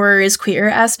like the horror is queer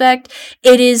aspect,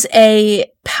 it is a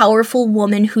powerful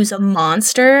woman who's a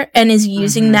monster and is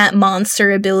using that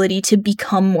monster ability to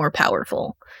become more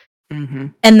powerful.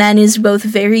 And that is both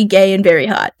very gay and very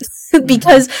hot.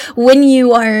 Because when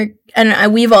you are,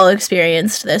 and we've all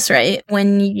experienced this, right?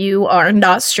 When you are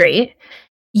not straight,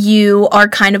 you are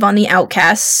kind of on the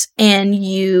outcasts, and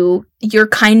you're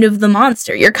kind of the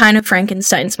monster. You're kind of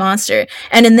Frankenstein's monster.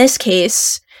 And in this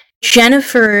case,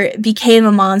 Jennifer became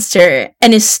a monster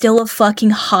and is still a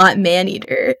fucking hot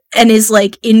man-eater and is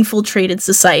like infiltrated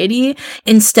society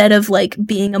instead of like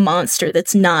being a monster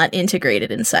that's not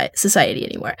integrated inside society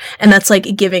anymore. And that's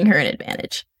like giving her an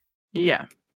advantage. Yeah.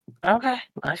 Okay,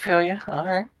 I feel you. All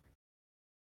right.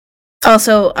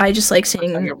 Also, I just like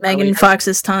seeing Megan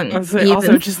Fox's tongue.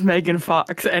 Also, just Megan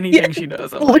Fox. Anything she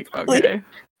does, I'm like, okay.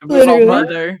 Literally.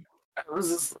 Mother.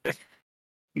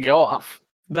 Go off.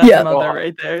 That's Mother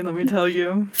right there. Let me tell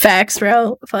you. Facts,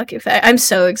 bro. Fucking fact. I'm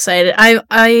so excited.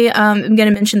 I am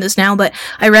gonna mention this now, but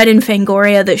I read in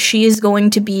Fangoria that she is going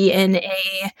to be in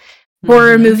a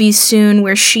horror movie soon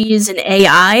where she is an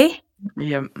AI.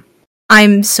 Yep.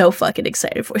 I'm so fucking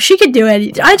excited for her. She could do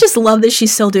it. I just love that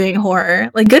she's still doing horror.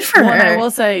 Like, good for her. I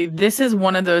will say, this is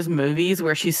one of those movies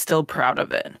where she's still proud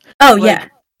of it. Oh, like, yeah.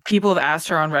 People have asked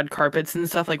her on red carpets and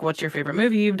stuff, like, what's your favorite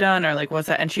movie you've done? Or, like, what's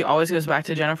that? And she always goes back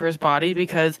to Jennifer's Body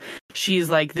because she's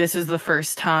like, this is the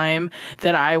first time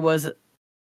that I was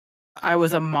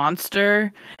a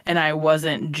monster and I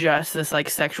wasn't just this like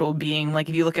sexual being. Like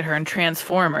if you look at her in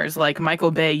Transformers, like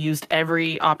Michael Bay used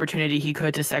every opportunity he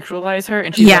could to sexualize her,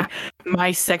 and she's like,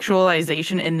 my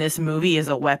sexualization in this movie is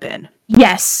a weapon.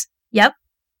 Yes. Yep.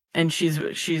 And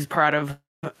she's proud of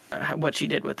what she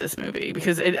did with this movie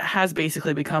because it has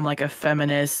basically become like a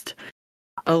feminist,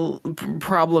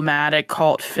 problematic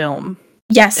cult film.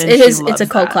 Yes, it is. It's a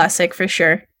cult classic for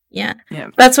sure. Yeah. Yeah.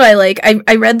 That's why, like,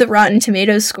 I read the Rotten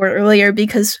Tomatoes score earlier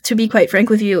because, to be quite frank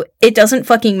with you, it doesn't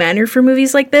fucking matter for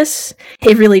movies like this.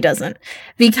 It really doesn't.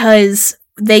 Because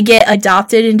they get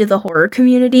adopted into the horror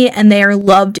community and they are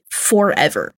loved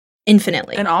forever.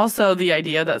 Infinitely. And also the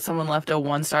idea that someone left a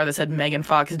 1-star that said Megan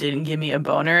Fox didn't give me a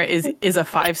boner is a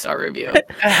 5-star review.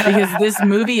 Because this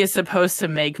movie is supposed to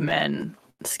make men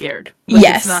scared. Like,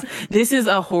 yes. This is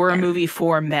a horror movie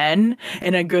for men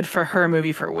and a good for her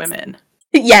movie for women.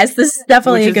 Yes, this is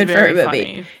definitely a good for her movie.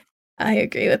 Funny. I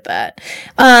agree with that.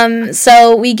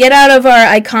 So we get out of our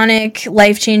iconic,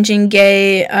 life-changing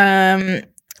gay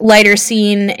lighter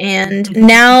scene, and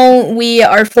now we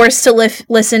are forced to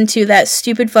listen to that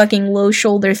stupid fucking Low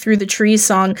Shoulder Through the Trees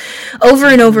song over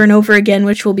and over and over again,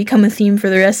 which will become a theme for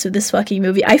the rest of this fucking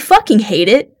movie. I fucking hate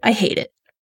it. I hate it.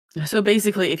 So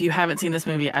basically, if you haven't seen this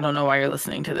movie, I don't know why you're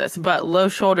listening to this, but Low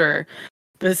Shoulder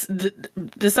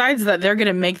decides that they're going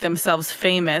to make themselves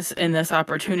famous in this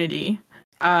opportunity,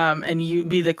 and you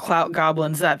be the clout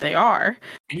goblins that they are,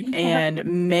 and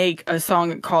make a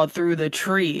song called Through the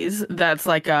Trees that's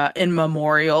like a in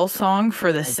memorial song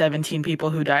for the 17 people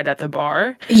who died at the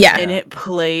bar. Yeah. And it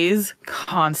plays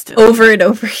constantly. Over and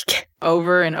over again.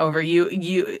 Over and over.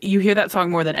 You hear that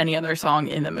song more than any other song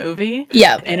in the movie.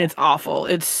 Yeah. And it's awful.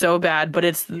 It's so bad, but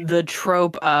it's the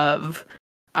trope of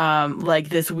like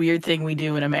this weird thing we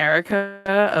do in America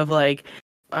of like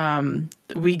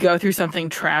we go through something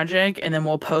tragic and then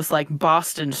we'll post like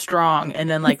Boston strong and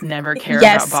then like never care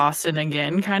about Boston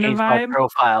again kind of vibe.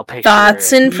 Profile picture.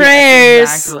 Thoughts and prayers.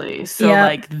 Exactly. So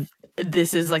like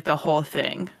this is like the whole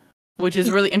thing, which is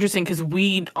really interesting because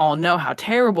we all know how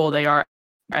terrible they are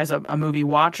as a movie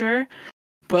watcher,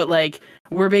 but like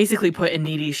we're basically put in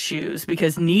Needy's shoes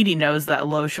because Needy knows that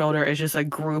Low Shoulder is just a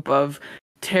group of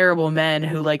terrible men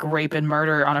who like rape and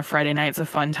murder on a Friday night. It's a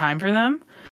fun time for them.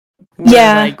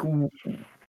 Where, like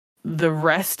the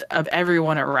rest of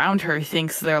everyone around her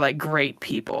thinks they're like great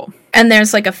people. And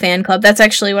there's like a fan club. That's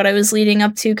actually what I was leading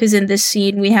up to, because in this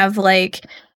scene we have like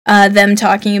them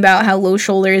talking about how Low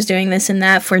Shoulder is doing this and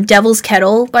that for Devil's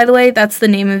Kettle, by the way. That's the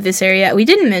name of this area. We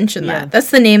didn't mention that.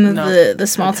 That's the name of the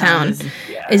small town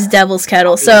is Devil's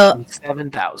Kettle. So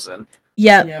 7,000.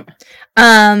 Yep.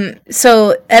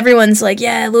 So everyone's like,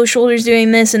 yeah, Low Shoulder's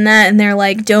doing this and that, and they're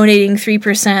like donating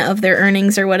 3% of their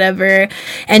earnings or whatever,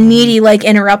 and Needy like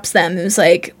interrupts them. It was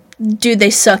like, dude,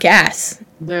 they suck ass.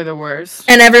 They're the worst.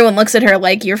 And everyone looks at her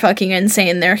like, you're fucking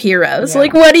insane, they're heroes.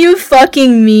 Like, what do you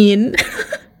fucking mean?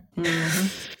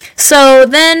 So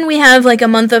then we have like a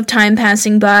month of time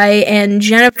passing by, and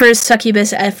Jennifer's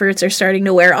succubus efforts are starting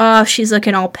to wear off. She's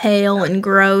looking all pale and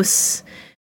gross.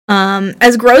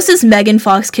 As gross as Megan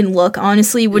Fox can look,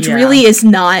 honestly, which really is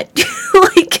not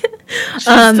like. She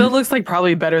still looks like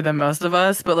probably better than most of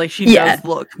us, but like she does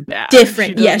look bad.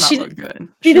 Different, she does not look good.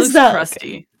 She does looks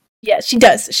crusty. Yeah, she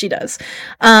does. She does.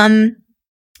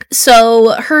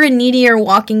 So her and Needy are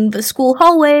walking the school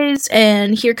hallways,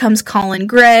 and here comes Colin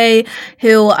Gray,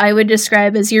 who I would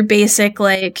describe as your basic,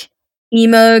 like,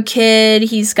 emo kid.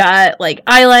 He's got, like,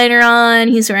 eyeliner on,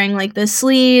 he's wearing, like, the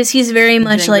sleeves, he's very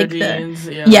much like jeans,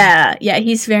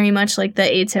 he's very much like the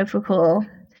atypical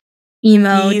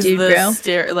emo he's dude,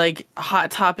 bro. Like,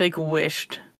 Hot Topic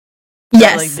wished.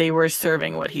 Yes. Like, they were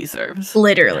serving what he serves.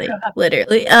 Literally.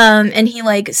 And he,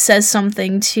 like, says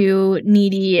something to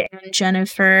Needy and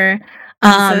Jennifer. He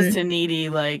says to Needy,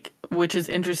 like, which is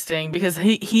interesting, because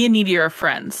he and Needy are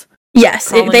friends. Yes,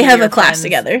 they have a class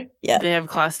together. Yeah. They have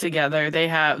class together.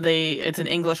 It's an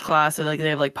English class, so, like,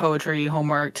 they have, like, poetry,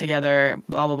 homework together,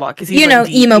 blah, blah, blah. 'Cause he's,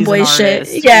 emo boy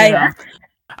shit. Yeah.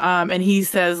 And he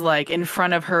says, like, in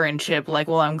front of her and Chip, like,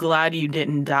 well, I'm glad you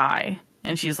didn't die.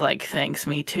 And she's like, thanks,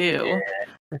 me too.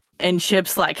 Yeah. And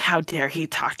Chip's like, how dare he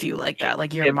talk to you like that?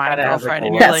 Like, you're my girlfriend.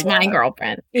 And that's my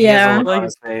girlfriend. Yeah.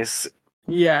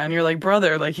 Yeah, and you're like,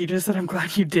 brother, like, he just said, I'm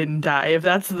glad you didn't die. If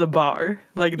that's the bar,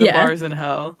 like, the bar's in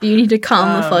hell. You need to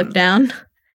calm the fuck down.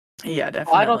 Yeah,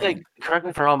 definitely. Well, I don't think, correct me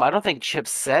if I'm wrong, I don't think Chip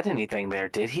said anything there,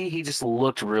 did he? He just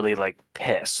looked really, like,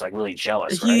 pissed, like, really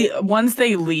jealous, right? Once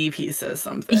they leave, he says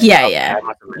something. Yeah.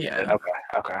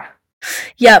 Okay.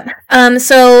 Yep.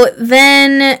 So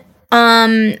then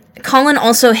Colin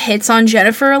also hits on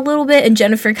Jennifer a little bit, and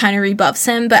Jennifer kind of rebuffs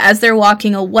him, but as they're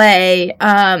walking away,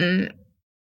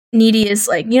 Needy is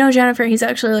like, Jennifer, he's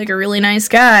actually like a really nice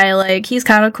guy, like he's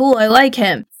kind of cool, I like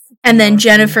him. And then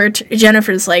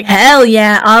Jennifer's like, hell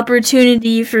yeah,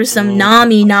 opportunity for some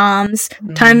nommy noms.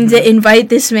 Time to invite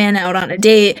this man out on a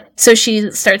date. So she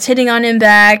starts hitting on him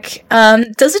back.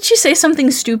 Doesn't she say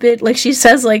something stupid? Like, she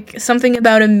says, like, something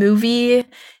about a movie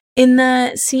in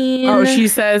that scene. Oh, she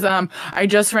says, I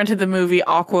just rented the movie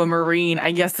Aquamarine.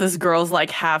 I guess this girl's, like,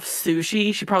 half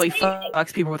sushi. She probably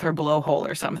fucks people with her blowhole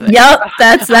or something. Yep,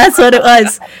 that's what it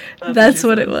was. That's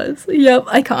what it was. Yep,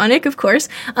 iconic, of course.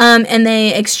 And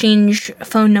they exchange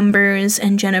phone numbers,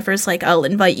 and Jennifer's like, I'll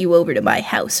invite you over to my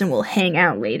house, and we'll hang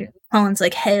out later. Colin's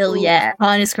like, hell yeah,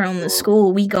 hottest girl in the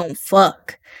school, we gon'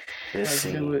 fuck.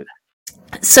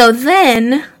 So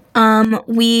then...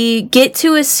 we get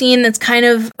to a scene that's kind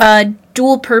of a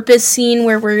dual purpose scene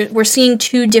where we're seeing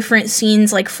two different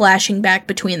scenes like flashing back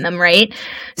between them, right?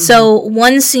 Mm-hmm. So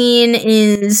one scene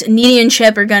is Needy and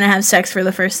Chip are gonna have sex for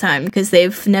the first time because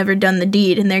they've never done the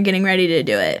deed and they're getting ready to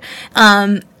do it.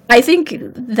 I think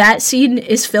that scene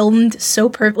is filmed so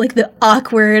perfect, like the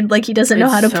awkward, like he doesn't know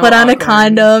how to put on a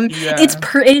condom. Yeah.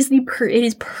 It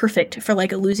is perfect for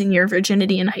like a losing your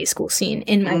virginity in high school scene.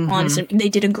 In my honest, they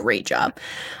did a great job.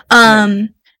 And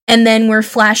then we're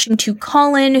flashing to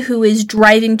Colin, who is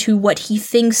driving to what he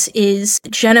thinks is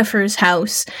Jennifer's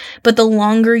house. But the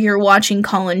longer you're watching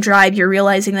Colin drive, you're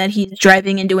realizing that he's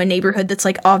driving into a neighborhood that's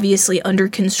like obviously under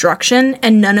construction,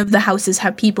 and none of the houses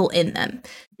have people in them.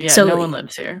 Yeah, so no one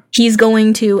lives here. He's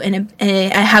going to a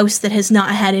house that has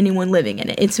not had anyone living in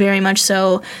it. It's very much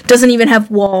so, doesn't even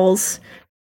have walls,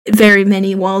 very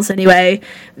many walls anyway.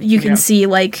 You can see,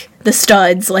 like, the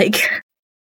studs, like,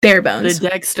 bare bones. The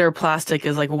Dexter plastic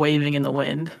is, like, waving in the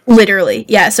wind. Literally,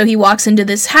 yeah. So he walks into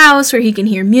this house where he can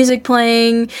hear music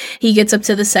playing. He gets up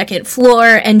to the second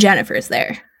floor, and Jennifer's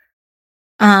there.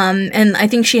 And I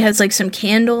think she has, like, some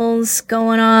candles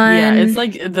going on. Yeah, it's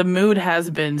like the mood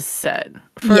has been set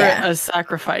for a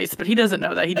sacrifice, but he doesn't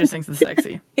know that. He just thinks it's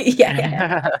sexy.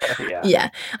 Yeah.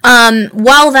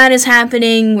 While that is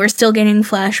happening, we're still getting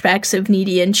flashbacks of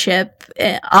Needy and Chip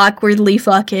awkwardly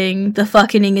fucking. The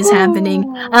fucking is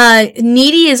happening.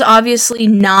 Needy is obviously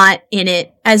not in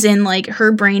it, as in, like,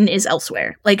 her brain is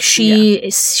elsewhere. Like, she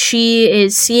is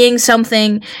seeing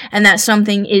something, and that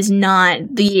something is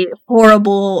not the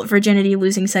horrible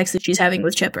virginity-losing sex that she's having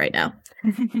with Chip right now.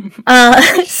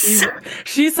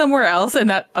 She's somewhere else,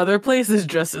 and that other place is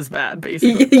just as bad,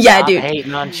 basically. Yeah, dude. I'm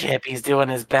hating on Chip. He's doing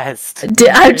his best.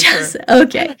 I'm just...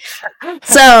 Okay.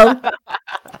 So...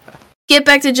 Get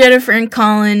back to Jennifer and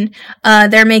Colin.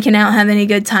 They're making out, having a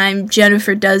good time.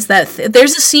 Jennifer does that.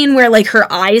 There's a scene where, like, her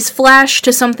eyes flash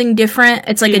to something different.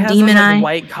 It's like a demon eye.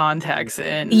 White contacts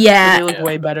in. Yeah, they look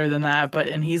way better than that.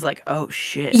 And he's like, "Oh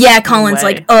shit." Yeah, Colin's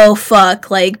like, "Oh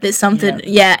fuck," like this something.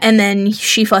 Yeah, and then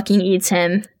she fucking eats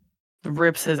him.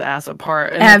 rips his ass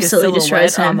apart. And Absolutely like, a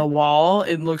destroys silhouette on him. the wall.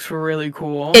 It looks really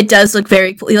cool. It does look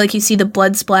very cool. Like, you see the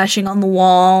blood splashing on the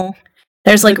wall.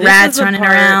 There's like But this is rats the running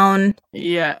part- around.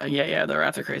 Yeah, the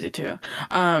rats are crazy too.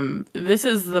 This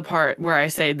is the part where I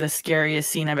say the scariest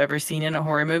scene I've ever seen in a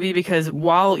horror movie, because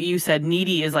while you said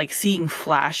Needy is like seeing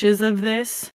flashes of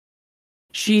this,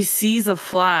 she sees a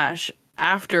flash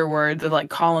afterwards of like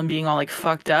Colin being all like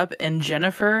fucked up and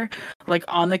Jennifer like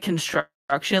on the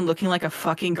construction looking like a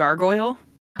fucking gargoyle.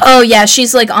 Oh yeah,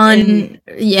 she's like on.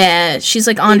 And she's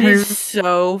like on It her. is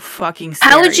so fucking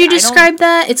scary. How would you I don't- describe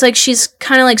that? It's like she's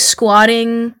kind of like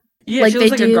squatting. Yeah, like she looks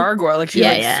they like do? a gargoyle. Like she's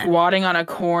Yeah, like yeah. squatting on a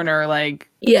corner, like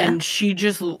Yeah. and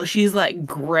she's like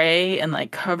gray and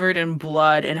like covered in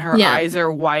blood, and her Yeah. eyes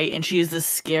are white, and she has the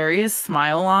scariest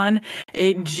smile on.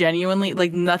 It genuinely,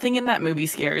 like, nothing in that movie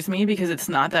scares me because it's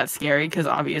not that scary, because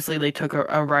obviously they took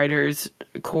a writer's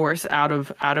course out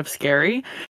of scary.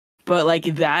 But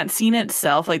like that scene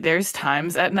itself, like there's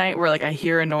times at night where like I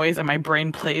hear a noise and my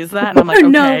brain plays that, and I'm like, Oh,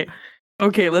 no.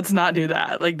 okay, let's not do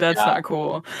that. Like that's Yeah. not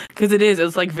cool, because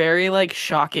it's like very like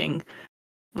shocking,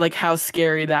 like how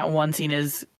scary that one scene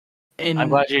is. I'm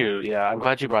glad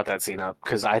you brought that scene up,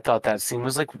 because I thought that scene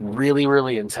was like really,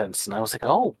 really intense, and I was like,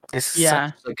 oh, this is Yeah.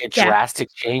 such, like a Yeah.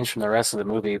 drastic change from the rest of the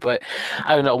movie. But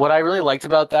I don't know what I really liked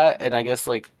about that, and I guess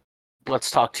like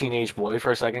let's talk teenage boy for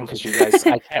a second, because you guys,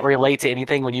 I can't relate to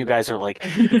anything when you guys are like,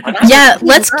 when I was Yeah, a teen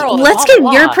let's girl, let's blah, get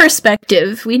blah, your blah.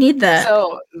 perspective. We need that.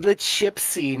 So the chip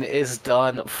scene is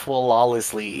done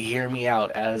flawlessly. Hear me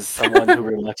out, as someone who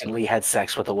reluctantly had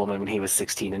sex with a woman when he was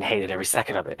 16 and hated every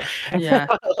second of it. Yeah.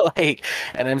 Like,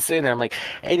 and I'm sitting there, I'm like,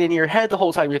 and in your head the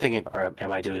whole time you're thinking,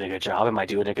 am I doing a good job? Am I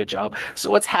doing a good job? So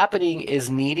what's happening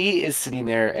is Needy is sitting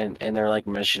there and they're like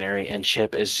missionary, and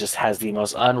Chip is just has the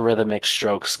most unrhythmic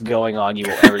strokes going on you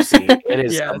will ever see. It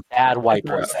is Yeah, some bad white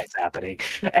boy rough. sex happening.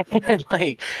 And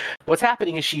like what's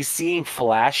happening is she's seeing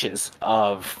flashes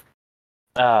of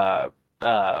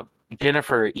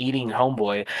Jennifer eating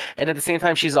Homeboy, and at the same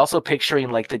time she's also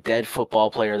picturing like the dead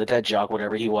football player, the dead jock,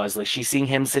 whatever he was. Like she's seeing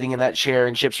him sitting in that chair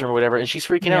in Chip's room or whatever, and she's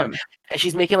freaking out, and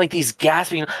she's making like these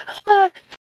gasping.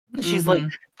 She's like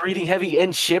breathing heavy,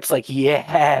 and Chip's like,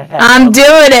 yeah, I'm doing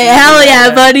it. Hell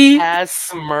yeah, buddy. has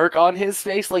smirk on his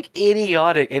face, like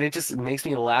idiotic, and it just makes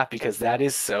me laugh because that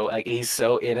is so like he's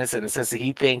so innocent in the sense that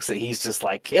he thinks that he's just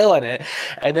like killing it,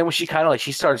 and then when she kind of like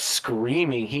she starts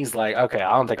screaming, he's like, okay,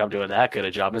 I don't think I'm doing that good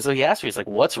a job, and so he asks her, he's like,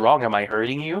 what's wrong? Am I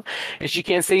hurting you? And she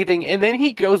can't say anything, and then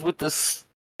he goes with the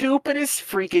stupidest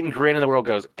freaking grin in the world,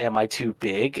 goes, am I too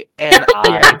big? And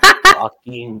I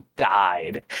fucking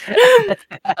died at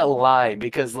that line,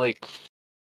 because like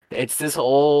it's this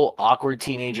whole awkward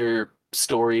teenager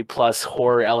story plus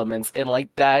horror elements, and like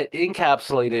that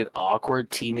encapsulated awkward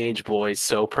teenage boy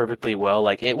so perfectly well.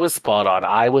 Like it was spot on.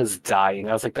 I was dying.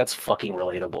 I was like, that's fucking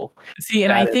relatable. See, and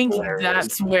That I is think hilarious.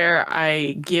 that's where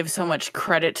I give so much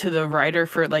credit to the writer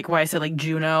for like why I said like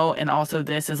Juno, and also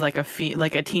this is like a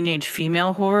teenage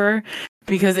female horror,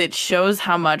 because it shows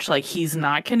how much like he's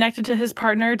not connected to his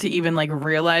partner to even like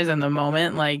realize in the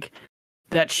moment like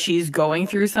that she's going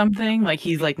through something. Like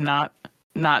he's like not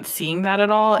seeing that at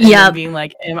all, and Yep. then being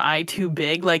like, am I too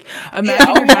big? Like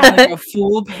imagine you're having like a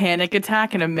full panic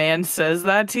attack and a man says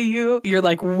that to you, you're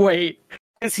like, wait.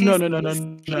 Because No.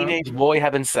 he's teenage boy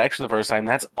having sex for the first time.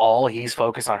 That's all he's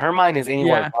focused on. Her mind is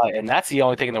anywhere but, and that's the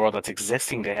only thing in the world that's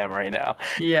existing to him right now.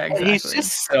 Yeah, And exactly. he's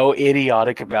just so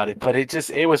idiotic about it, but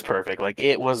it was perfect. Like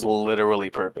it was literally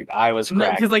perfect. I was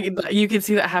cracked. Because like you can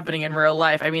see that happening in real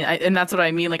life. I mean, and that's what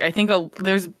I mean. Like I think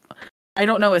I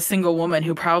don't know a single woman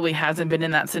who probably hasn't been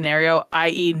in that scenario,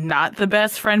 i.e. not the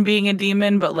best friend being a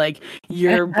demon, but like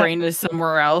your brain is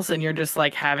somewhere else and you're just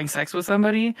like having sex with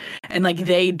somebody, and like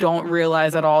they don't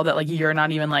realize at all that like you're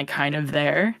not even like kind of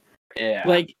there. Yeah.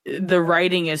 Like the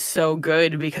writing is so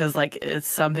good because like it's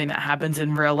something that happens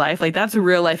in real life. Like that's a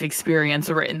real life experience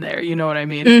written there. You know what I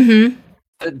mean? Mm-hmm.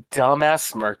 The dumbass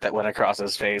smirk that went across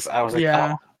his face. I was like,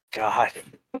 Yeah. oh god.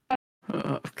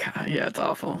 Oh, God, yeah, it's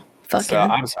awful. Fucking So I'm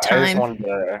sorry. I just time. wanted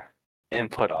to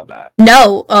input on that.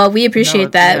 No, we appreciate No,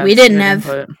 that. yeah, We it's didn't good have,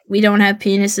 input. we don't have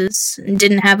penises, and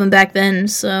didn't have them back then.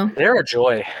 So They're a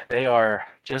joy. They are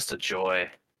just a joy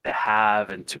to have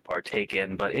and to partake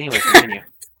in. But anyway, continue.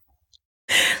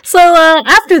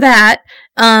 after that,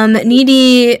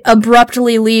 Needy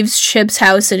abruptly leaves Chip's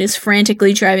house and is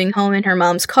frantically driving home in her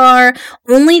mom's car,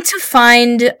 only to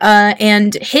find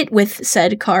and hit with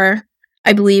said car,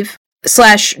 I believe.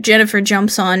 / Jennifer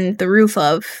jumps on the roof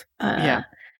of Yeah.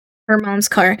 her mom's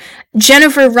car.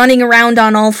 Jennifer running around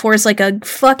on all fours like a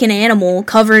fucking animal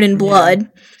covered in blood.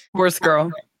 Horse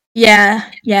girl. Yeah,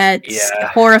 it's Yeah.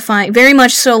 horrifying. Very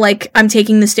much so like I'm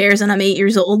taking the stairs and I'm 8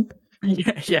 years old.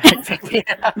 Yeah, exactly.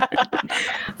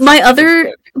 My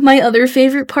other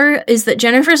favorite part is that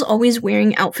Jennifer's always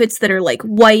wearing outfits that are like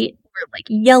white or like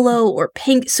yellow or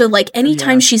pink. So like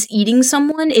anytime Yeah. she's eating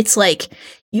someone, it's like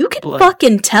you can Blood.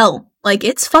 fucking tell. Like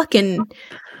it's fucking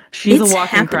She's it's a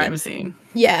walking happening. crime scene.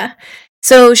 Yeah.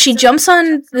 So she jumps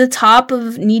on the top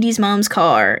of Needy's mom's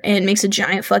car and makes a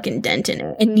giant fucking dent in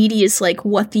it. And Needy is like,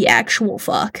 what the actual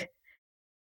fuck?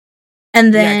 And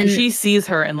Yeah, then because she sees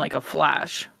her in like a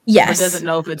flash, but yes. doesn't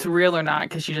know if it's real or not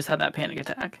because she just had that panic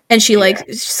attack. And she Yeah.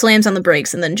 like slams on the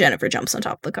brakes and then Jennifer jumps on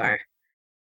top of the car.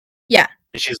 Yeah.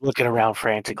 She's looking around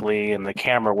frantically, and the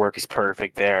camera work is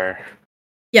perfect there.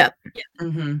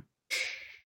 Mm-hmm.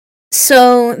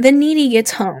 So then Needy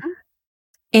gets home,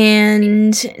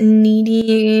 and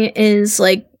Needy is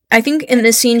like, I think in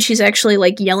this scene she's actually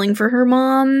like yelling for her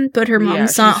mom, but her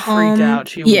mom's not she's home. freaked out.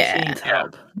 She yeah, needs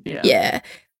help. Yeah. yeah.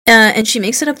 And she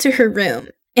makes it up to her room,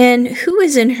 and who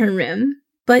is in her room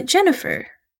but Jennifer,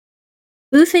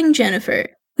 boofing Jennifer,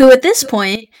 who at this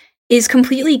point is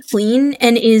completely clean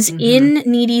and is in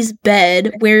Needy's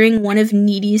bed wearing one of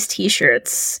Needy's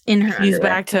t-shirts in her She's underwear.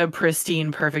 back to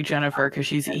pristine, perfect Jennifer because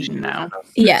she's eaten now.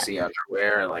 Yeah. Sexy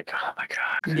underwear, like, oh my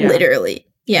god. Yeah. Literally.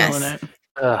 Yes. Killing it.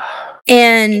 Ugh.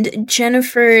 And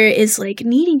Jennifer is like,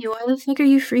 Needy, why the fuck are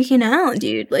you freaking out,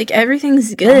 dude? Like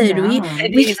everything's good. Oh, We no.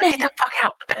 And we he's can like, get the fuck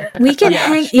out. we can Yeah,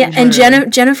 hang she's yeah, and literally-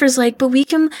 Jennifer's like, but we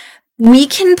can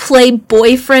play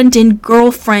boyfriend and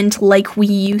girlfriend like we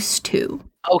used to.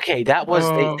 Okay, that was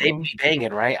they Oh. be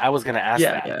banging, right? I was gonna ask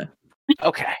Yeah, that. yeah.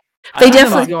 Okay. They I don't know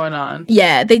definitely- what's going on.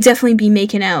 Yeah, they definitely be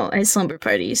making out at slumber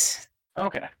parties.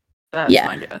 Okay. That's Yeah.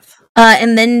 my guess.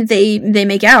 And then they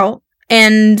make out,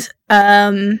 and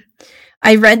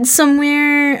I read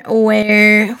somewhere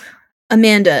where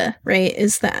Amanda, right,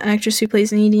 is the actress who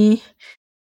plays Needy.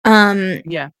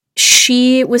 Yeah.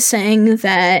 She was saying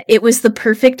that it was the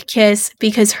perfect kiss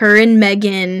because her and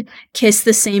Megan kissed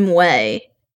the same way.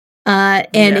 And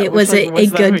Yeah, it which, was like, a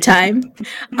what's that good mean? time.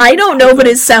 I don't know, but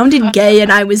it sounded gay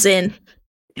and I was in.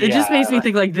 It just Yeah, makes me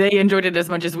think like they enjoyed it as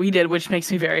much as we did, which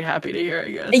makes me very happy to hear,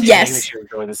 I guess. Yes. Maybe you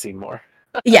enjoy the scene more.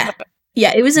 Yeah.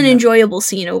 Yeah, it was an Yeah. enjoyable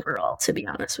scene overall, to be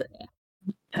honest with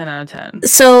you. 10 out of 10.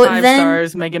 So 5 then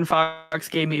stars, Megan Fox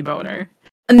gave me boner.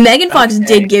 Megan Fox Okay.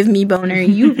 did give me boner,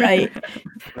 you right.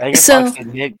 Megan So- Fox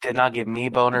did not give me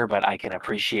boner, but I can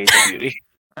appreciate the beauty.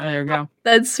 There you go.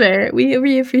 That's fair.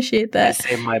 We appreciate I that.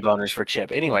 save my boners for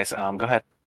Chip. Anyways, go ahead.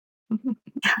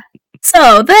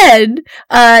 So then,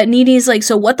 Needy's like,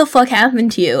 so what the fuck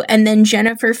happened to you? And then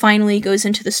Jennifer finally goes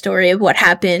into the story of what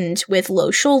happened with Low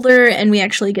Shoulder, and we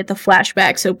actually get the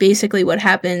flashback. So basically what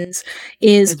happens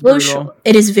is It's brutal.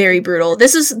 it is very brutal.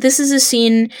 This is a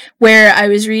scene where I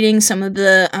was reading some of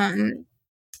the,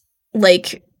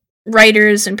 like,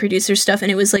 writers and producers stuff,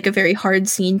 and it was like a very hard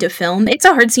scene to film. It's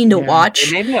a hard scene to Yeah. watch.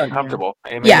 It made me uncomfortable.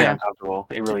 It made Yeah. me uncomfortable.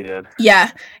 It really did.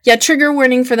 Yeah, trigger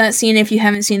warning for that scene if you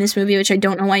haven't seen this movie, which I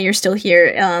don't know why you're still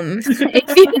here.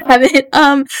 If you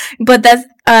haven't, but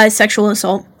that's sexual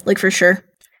assault, like for sure.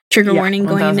 Trigger Yeah, warning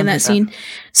going into that 1000%. scene.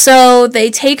 So they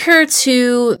take her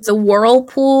to the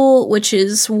whirlpool, which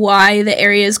is why the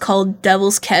area is called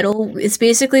Devil's Kettle. It's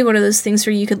basically one of those things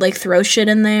where you could like throw shit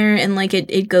in there and like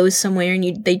it goes somewhere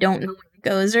and they don't know where it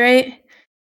goes, right?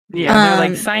 Yeah, they're like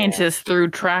Um, scientists threw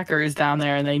trackers down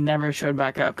there and they never showed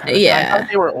back up. Kind of I Yeah. thought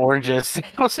they were oranges.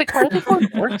 I was like, why are they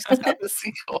oranges? That's not the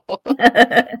sequel.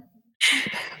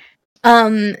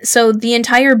 So the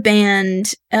entire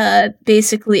band,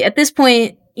 basically at this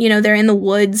point, you know, they're in the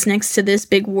woods next to this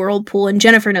big whirlpool, and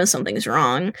Jennifer knows something's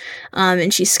wrong.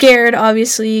 And she's scared,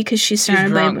 obviously, because she's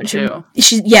surrounded by a drunk, bunch too. of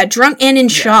she's drunk and in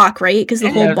shock, right? Because the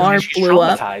And, whole bar she's blew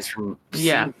up. traumatized from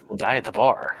Yeah. seeing people die at the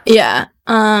bar. Yeah.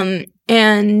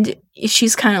 And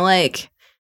she's kind of like,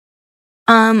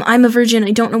 I'm a virgin.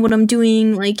 I don't know what I'm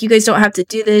doing. Like, you guys don't have to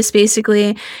do this,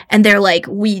 basically. And they're like,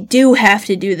 we do have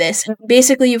to do this. And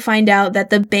basically, you find out that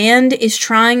the band is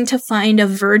trying to find a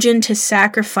virgin to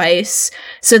sacrifice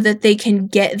so that they can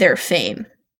get their fame.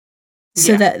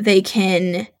 So Yeah. that they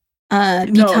can No,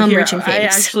 become here, rich and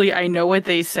famous. I know what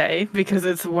they say because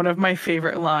it's one of my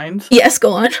favorite lines. Yes,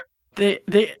 go on.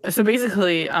 So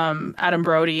basically, Adam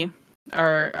Brody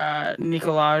or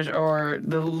Nicolaj or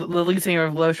the lead singer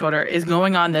of Low Shoulder is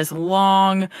going on this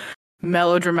long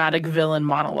melodramatic villain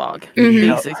monologue,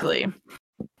 Mhm. basically.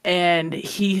 And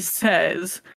he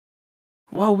says,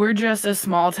 well, we're just a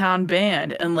small town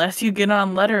band. Unless you get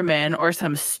on Letterman or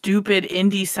some stupid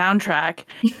indie soundtrack,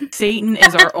 Satan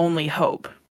is our only hope.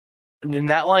 And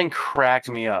that line cracked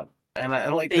me up. And I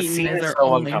like the Satan scene is is our so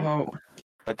only uncomfortable. hope.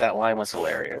 But that line was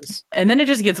hilarious. And then it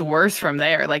just gets worse from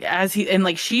there. Like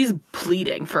she's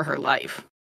pleading for her life.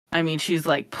 I mean, she's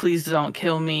like, please don't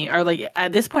kill me. Or like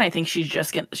at this point, I think she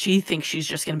thinks she's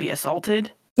just gonna be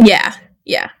assaulted. Yeah.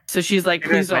 Yeah. So she's like,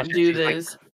 please don't do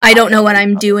this. I don't know what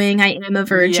I'm doing. I am a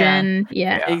virgin.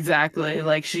 Yeah. Exactly.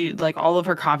 Like all of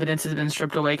her confidence has been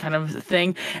stripped away, kind of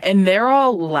thing. And they're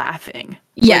all laughing.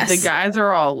 Yes. Like, the guys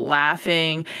are all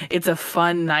laughing. It's a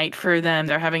fun night for them.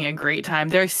 They're having a great time.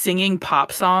 They're singing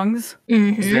pop songs.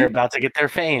 Mm-hmm. They're about to get their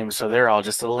fame, so they're all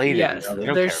just elated. Yes.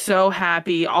 They're so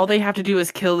happy. All they have to do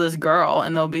is kill this girl,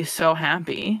 and they'll be so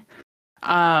happy.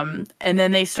 And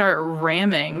then they start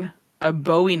ramming a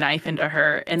Bowie knife into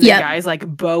her, and the guy's like,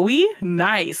 Bowie?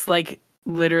 Nice. Like,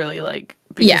 literally, like,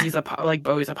 because he's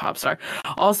Bowie's a pop star.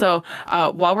 Also,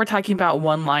 while we're talking about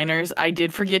one-liners, I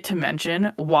did forget to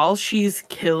mention, while she's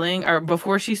killing, or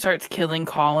before she starts killing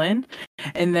Colin,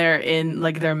 and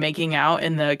they're making out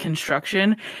in the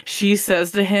construction, she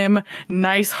says to him,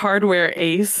 nice hardware,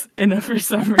 ace. And for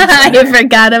some reason, I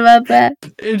forgot about that.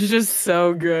 It's just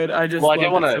so good. I just love it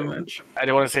so much. I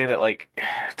do want to say that, like,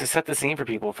 to set the scene for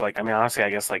people, for, like, I mean, honestly, I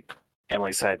guess, like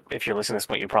Emily said, if you're listening to this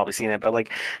point, you've probably seen it, but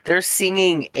like they're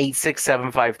singing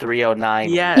 8675309.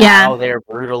 Yeah. They're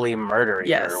brutally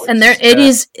murdering her. And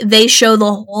they show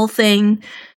the whole thing.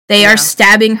 They are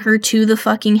stabbing her to the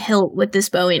fucking hilt with this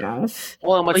Bowie knife.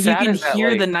 Well, and what's sad you is can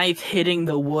hear the knife hitting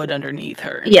the wood underneath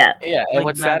her. Yeah. Yeah, and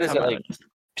what's sad is that, like,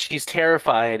 she's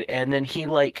terrified, and then he,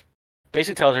 like,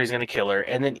 basically tells her he's gonna kill her,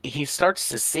 and then he starts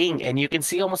to sing, and you can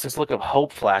see almost this look of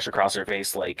hope flash across her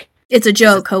face, like it's a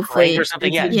joke, hopefully, or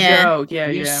something. It's a joke. Yeah,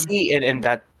 you see, and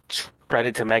that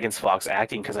credit to Megan Fox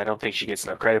acting, because I don't think she gets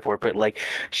enough credit for it. But like,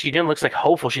 she then looks like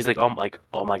hopeful. She's like, oh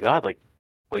my god, like,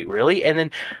 wait, really? And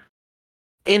then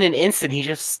in an instant, he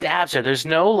just stabs her. There's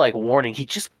no like warning. He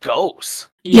just goes.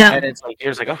 Yeah, and it's like,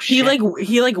 there's like, oh shit.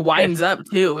 He winds up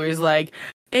too. Where he's like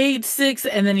 8-6,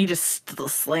 and then he just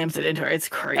slams it into her. It's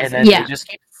crazy. And then he just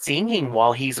keeps singing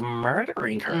while he's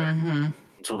murdering her. Mm-hmm.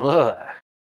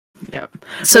 Yep.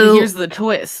 So but here's the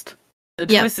twist. The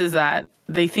twist is that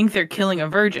they think they're killing a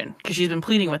virgin because she's been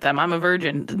pleading with them. I'm a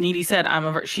virgin. Needy said, "I'm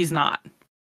a virgin." She's not.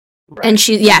 Right. And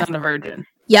she's not a virgin.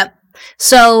 Yep.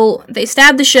 So they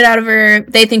stab the shit out of her.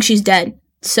 They think she's dead.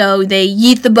 So they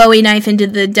yeet the Bowie knife into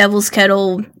the Devil's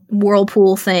Kettle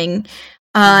whirlpool thing.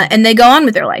 And they go on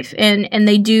with their life. And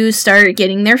they do start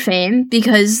getting their fame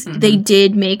because they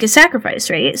did make a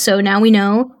sacrifice, right? So now we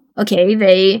know, okay,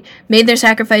 they made their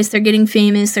sacrifice, they're getting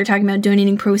famous, they're talking about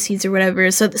donating proceeds or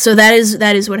whatever. So that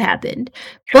is what happened.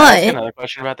 Can I ask another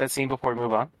question about that scene before we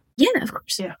move on? Yeah, of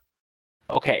course. Yeah.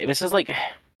 Okay, this is like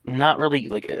not really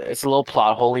like, it's a little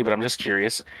plot holy, but I'm just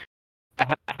curious.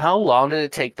 How long did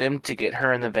it take them to get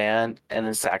her in the van and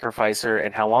then sacrifice her?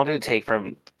 And how long did it take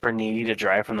for Needy to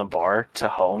drive from the bar to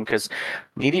home? Because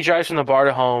Needy drives from the bar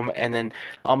to home, and then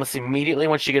almost immediately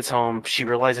when she gets home, she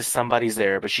realizes somebody's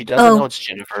there, but she doesn't know it's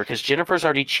Jennifer because Jennifer's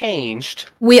already changed.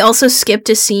 We also skipped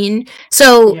a scene.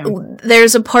 So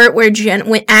there's a part where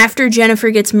after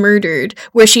Jennifer gets murdered,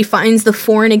 where she finds the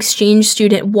foreign exchange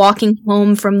student walking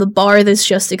home from the bar that's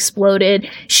just exploded.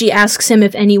 She asks him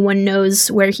if anyone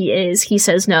knows where he is. He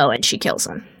says no, and she kills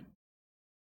him.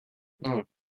 So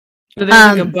there's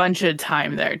like a bunch of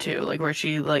time there too, like where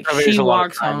she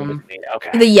walks home.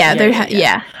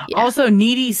 Okay. Also,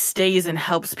 Needy stays and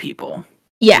helps people.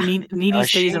 Yeah, Needy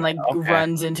stays and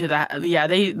runs into that. Yeah,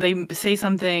 they say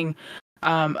something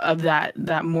of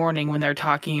that morning when they're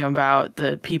talking about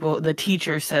the people. The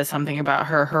teacher says something about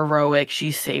her heroic.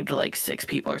 She saved like 6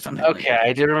 people or something. Okay,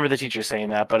 I do remember the teacher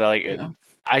saying that, but like.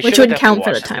 Which would count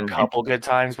for the time. A couple good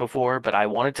times before, but I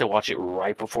wanted to watch it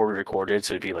right before we recorded,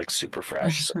 so it'd be like super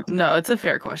fresh. So. No, it's a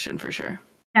fair question for sure.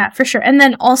 Yeah, for sure. And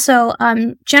then also,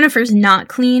 Jennifer's not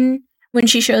clean when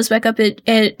she shows back up at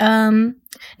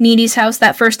Needy's house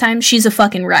that first time. She's a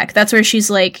fucking wreck. That's where she's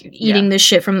like eating this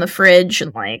shit from the fridge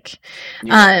and like,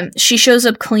 she shows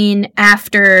up clean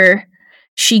after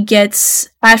she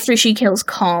kills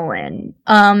Colin.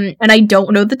 And I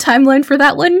don't know the timeline for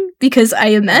that one because I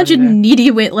imagine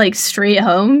Needy went like straight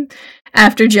home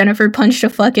after Jennifer punched a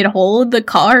fucking hole in the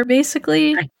car,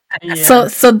 basically. So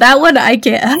that one I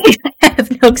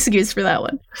have no excuse for that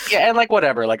one. Yeah, and like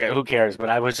whatever, like who cares? But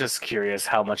I was just curious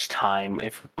how much time,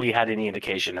 if we had any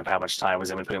indication of how much time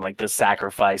was in between, like the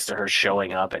sacrifice to her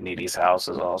showing up at Needy's house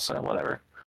is also whatever.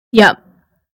 Yep.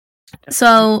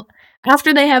 So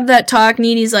after they have that talk,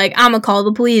 Needy's like, "I'ma call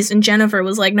the police," and Jennifer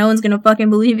was like, "No one's gonna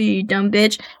fucking believe you, you dumb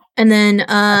bitch." And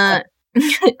then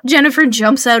Jennifer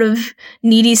jumps out of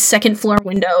Needy's second floor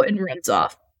window and runs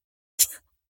off.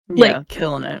 Yeah,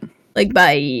 killing it. Like,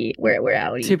 bye. We're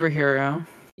out. Superhero.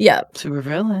 Yeah. Super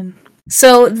villain.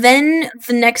 So then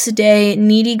the next day,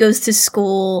 Needy goes to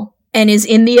school and is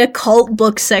in the occult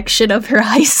book section of her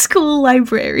high school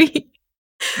library.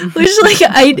 Which, like,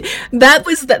 that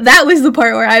was the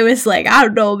part where I was like, I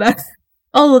don't know about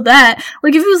all of that.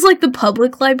 Like, if it was, like, the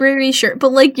public library, sure.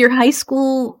 But, like, your high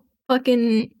school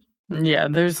fucking... Yeah,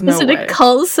 there's no way. Is it a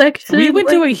cult section? We went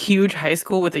to a huge high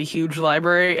school with a huge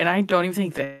library, and I don't even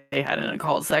think they had an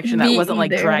occult section. That wasn't,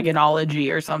 like,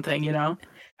 Dragonology or something, you know?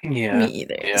 Yeah. Me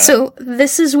either. Yeah. So,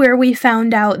 this is where we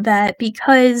found out that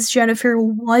because Jennifer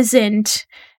wasn't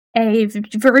a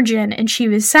virgin and she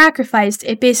was sacrificed,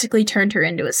 it basically turned her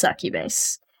into a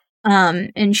succubus.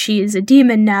 And she is a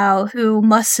demon now who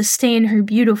must sustain her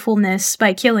beautifulness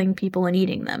by killing people and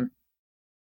eating them.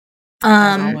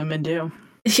 As all women do.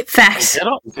 Facts.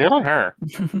 Get on her.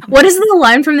 What is the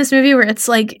line from this movie where it's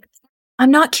like, I'm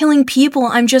not killing people,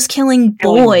 I'm just killing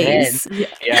boys.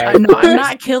 Yeah. I'm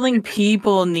not killing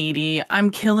people, Needy. I'm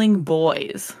killing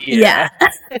boys. Yeah.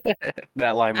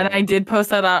 That line. And I did post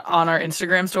that on our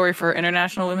Instagram story for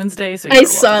International Women's Day. So I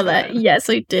saw that. Yes,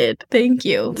 I did. Thank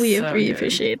you. We So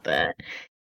appreciate that.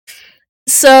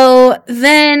 So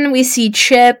then we see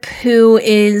Chip, who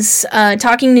is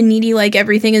talking to Needy like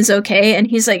everything is okay, and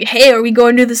he's like, "Hey, are we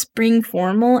going to the spring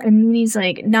formal?" And Needy's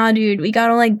like, "Nah, dude, we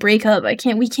gotta like break up.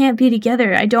 We can't be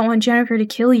together. I don't want Jennifer to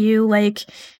kill you. Like,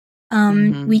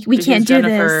 we can't do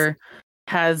Jennifer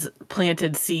has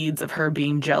planted seeds of her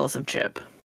being jealous of Chip.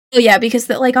 Oh yeah, because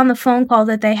like on the phone call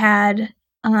that they had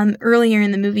earlier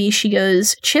in the movie, she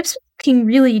goes, "Chip's looking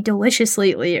really delicious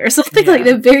lately," or something like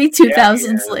that. Very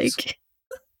 2000s, like.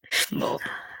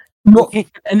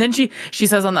 And then she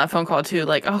says on that phone call too,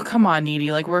 like, "Oh, come on,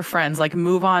 Needy, like we're friends, like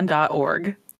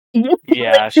moveon.org."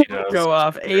 Yeah, she does. Go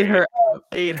off, ate her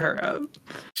up.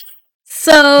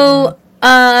 So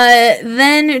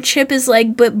then Chip is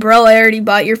like, "But bro, I already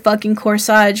bought your fucking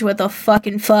corsage, what the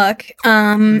fucking fuck?"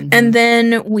 And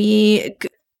then we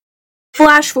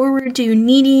flash forward to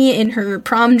Needy in her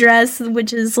prom dress,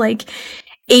 which is like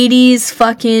 80s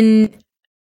fucking,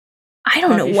 I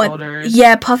don't know what. Shoulders.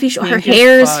 Yeah, puffy shoulders. Her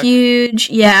hair is huge.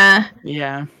 Yeah.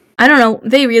 Yeah. I don't know.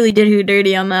 They really did her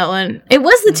dirty on that one. It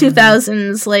was the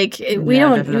 2000s. Like, they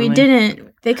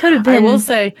could have been. I will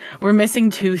say, we're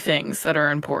missing two things that are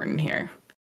important here.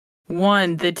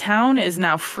 One, the town is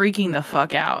now freaking the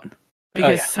fuck out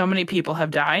because so many people have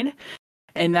died.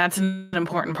 And that's an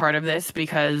important part of this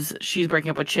because she's breaking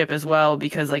up with Chip as well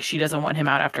because, like, she doesn't want him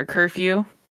out after curfew.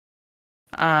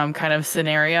 Kind of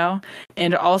scenario.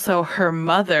 And also her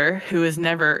mother, who is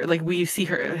never, like, we see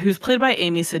her, who's played by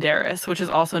Amy Sedaris, which is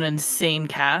also an insane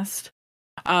cast.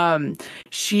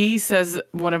 She says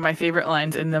one of my favorite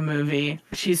lines in the movie.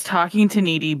 She's talking to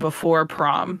Needy before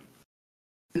prom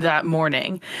that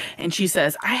morning, and she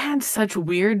says, "I had such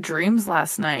weird dreams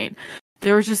last night.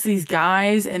 There were just these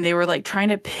guys and they were like trying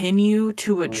to pin you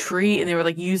to a tree and they were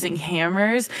like using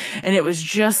hammers, and it was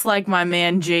just like my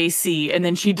man JC." And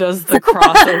then she does the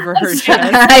cross over her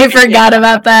chest. I forgot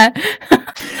about that.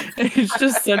 It's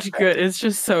just it's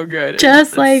just so good.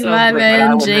 Just it's like so my good. man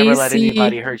I would never let JC.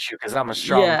 anybody hurt you because I'm a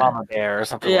strong mama bear or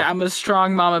something. Yeah, I'm a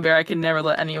strong mama bear. I can never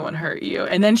let anyone hurt you.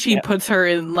 And then she puts her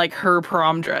in like her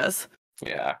prom dress.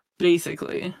 Yeah.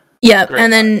 Basically. Yep,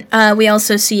 and then we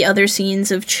also see other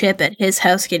scenes of Chip at his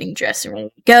house getting dressed and ready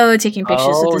to go, taking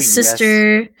pictures of his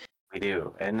sister. We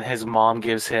do. And his mom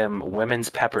gives him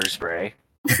women's pepper spray.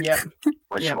 Yep.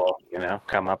 Which will,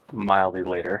 come up mildly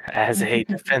later as a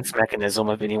defense mechanism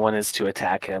if anyone is to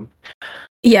attack him.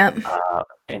 Yep.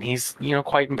 And he's,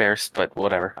 quite embarrassed, but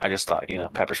whatever. I just thought,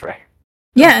 pepper spray.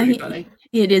 Yeah,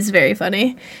 it is very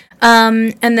funny.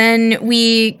 And then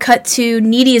we cut to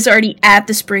Needy is already at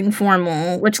the spring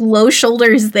formal, which Low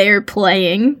Shoulder is there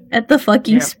playing at the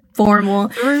fucking formal.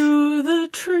 Through the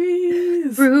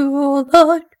trees. Through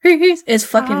the trees. It's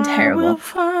fucking terrible. I will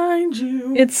find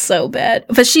you. It's so bad.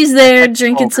 But she's there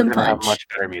drinking some punch. Have much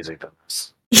better music than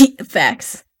this.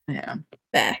 Facts. Yeah.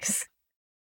 Facts.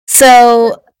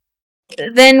 So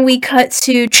then we cut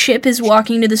to Chip is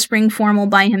walking to the spring formal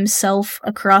by himself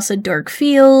across a dark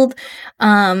field.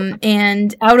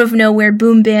 And out of nowhere,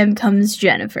 boom bam comes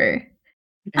Jennifer.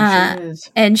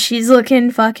 And she's looking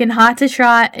fucking hot to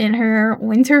trot in her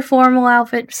winter formal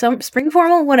outfit, spring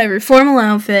formal, whatever, formal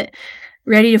outfit,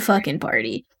 ready to fucking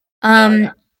party.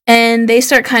 And they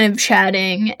start kind of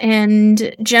chatting,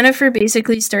 and Jennifer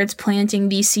basically starts planting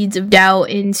these seeds of doubt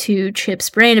into Chip's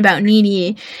brain about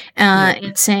Needy,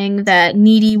 and saying that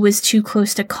Needy was too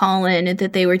close to Colin, and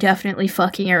that they were definitely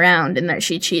fucking around, and that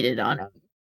she cheated on him.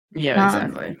 Yeah,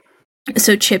 exactly.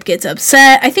 So Chip gets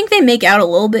upset. I think they make out a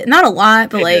little bit, not a lot,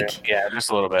 but like yeah,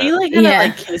 just a little bit. He like kind of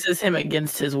like kisses him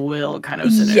against his will, kind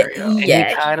of scenario. And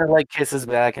he kind of like kisses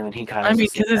back, and then he kind of. I mean,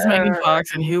 because it's Megan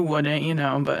Fox, and who wouldn't, you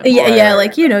know? But yeah,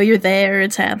 like you're there,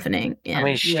 it's happening. Yeah. I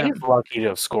mean, she's lucky to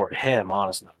have scored him.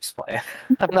 Honestly, I'm just playing.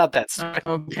 I'm not that stupid.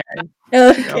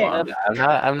 Okay.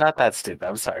 I'm not that stupid.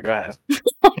 I'm sorry. Go ahead.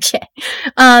 Okay.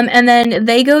 And then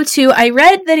they go to. I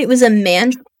read that it was a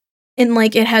mansion, and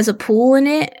like it has a pool in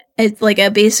it. It's like a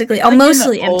basically a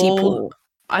mostly empty pool.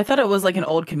 I thought it was like an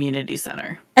old community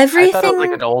center. Everything I thought it was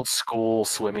like an old school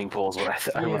swimming pool is what I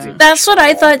thought. That's what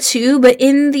I thought too, but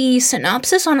in the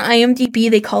synopsis on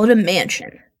IMDb they call it a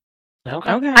mansion.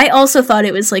 Okay. I also thought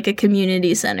it was like a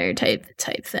community center type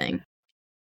thing.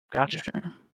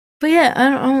 Gotcha. But yeah, I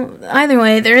don't know. Either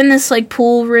way, they're in this like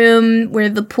pool room where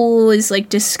the pool is like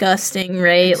disgusting,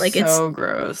 right? It's so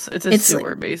gross. It's a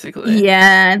sewer, basically.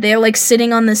 Yeah, they're like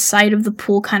sitting on the side of the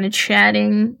pool, kind of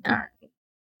chatting.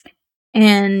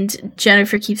 And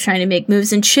Jennifer keeps trying to make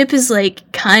moves, and Chip is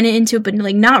like kind of into it, but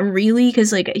like not really,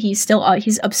 because like he's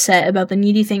upset about the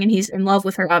Needy thing, and he's in love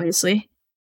with her, obviously.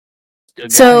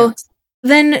 So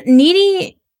then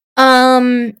Needy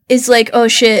is like, oh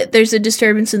shit, there's a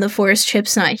disturbance in the forest.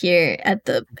 Chip's not here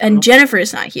and Jennifer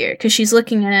is not here because she's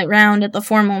looking around at the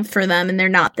formal for them, and they're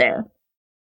not there.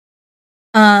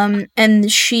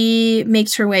 And she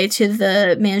makes her way to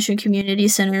the mansion, community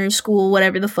center, school,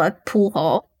 whatever the fuck, pool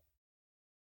hall.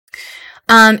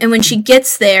 And when she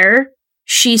gets there,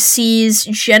 she sees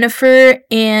Jennifer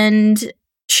and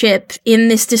Chip in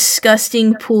this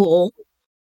disgusting pool,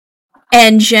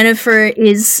 and Jennifer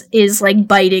is like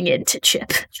biting into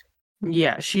Chip.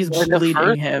 Yeah, she's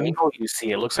bleeding him. You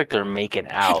see, it looks like they're making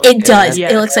out. It does.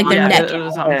 It looks like they're necking. It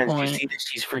was on point. You see that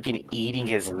she's freaking eating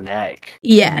his neck.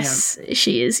 Yes,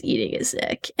 she is eating his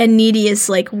neck. And Needy is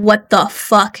like, "What the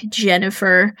fuck,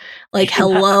 Jennifer? Like,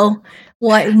 hello,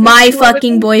 what? My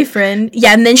fucking boyfriend."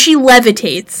 Yeah, and then she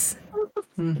levitates.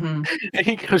 Mm-hmm. And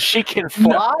he goes, "She can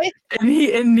fly."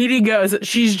 And Needy goes,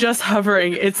 "She's just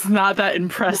hovering. It's not that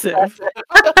impressive."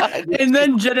 And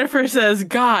then Jennifer says,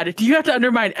 "God, do you have to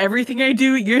undermine everything I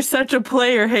do? You're such a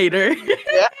player hater."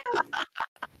 Yeah.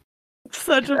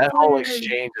 Such a that whole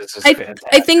exchange is just fantastic.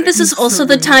 I think this is also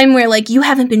the time where like you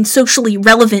haven't been socially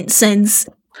relevant since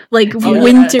like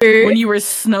winter. When you were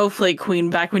Snowflake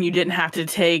Queen, back when you didn't have to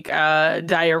take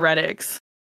diuretics.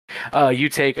 You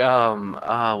take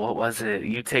what was it?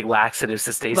 You take laxatives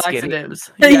to stay skinny.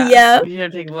 Laxatives. Yeah. You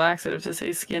have to take laxatives to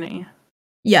stay skinny.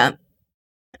 Yeah.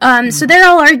 So they're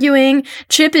all arguing.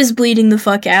 Chip is bleeding the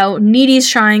fuck out. Needy's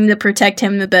trying to protect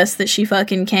him the best that she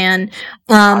fucking can.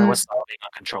 I was sobbing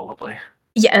uncontrollably.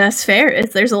 Yeah, that's fair.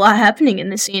 There's a lot happening in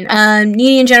this scene.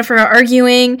 Needy and Jennifer are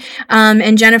arguing.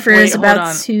 And Jennifer is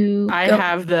about to.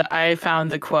 I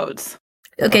found the quotes.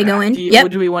 Okay, go in.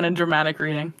 Do we want a dramatic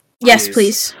reading? Yes,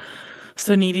 please.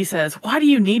 So Needy says, "Why do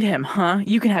you need him, huh?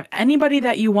 You can have anybody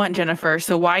that you want, Jennifer,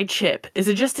 so why Chip? Is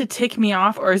it just to tick me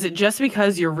off, or is it just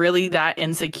because you're really that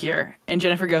insecure?" And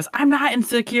Jennifer goes, "I'm not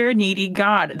insecure, Needy.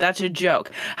 God, that's a joke.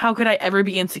 How could I ever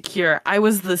be insecure? I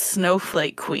was the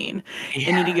Snowflake Queen." Yeah.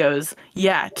 And Needy goes,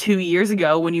 "Yeah, 2 years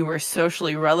ago when you were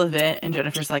socially relevant." And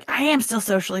Jennifer's like, "I am still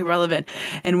socially relevant.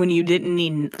 And when you didn't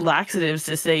need laxatives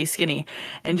to stay skinny."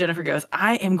 And Jennifer goes,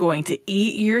 "I am going to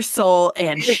eat your soul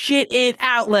and shit it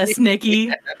out, Les Nikki."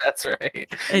 Yeah, that's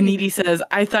right. And Needy says,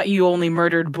 "I thought you only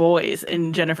murdered boys."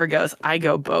 And Jennifer goes, "I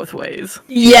go both ways."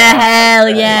 Yeah, hell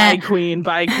yeah. Bye, Queen.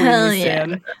 Bye, Queen. Hell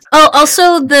yeah. Oh,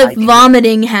 also the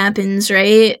vomiting happens,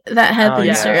 right? That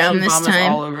happens around this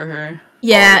time. All over her.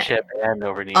 Yeah. Chip and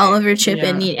over Needy. All over Chip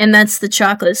and Needy. And that's the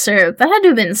chocolate syrup. That had to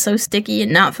have been so sticky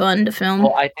and not fun to film.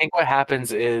 Well, I think what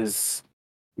happens is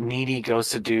Needy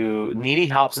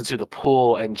hops into the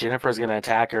pool, and Jennifer's gonna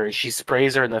attack her, and she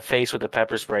sprays her in the face with the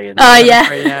pepper spray. And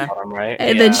right?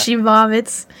 And then she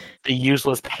vomits. The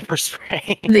useless pepper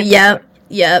spray. Yep.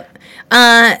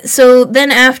 So then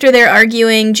after they're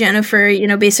arguing, Jennifer,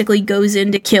 basically goes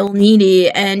in to kill Needy,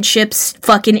 and Chips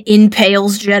fucking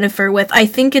impales Jennifer with, I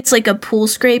think it's like a pool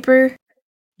scraper.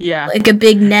 Yeah. Like a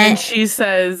big net. And she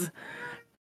says,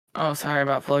 oh, sorry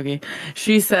about Floki.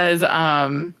 She says,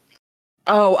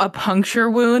 "Oh, a puncture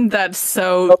wound? That's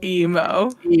so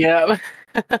emo." Yeah.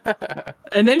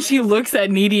 And then she looks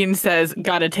at Needy and says,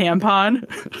 "Got a tampon?"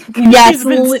 Yes. She's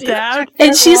been stabbed.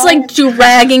 And she's like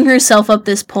dragging herself up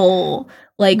this pole.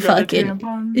 Like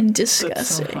fucking disgusting.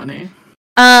 That's so funny.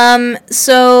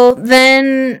 So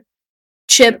then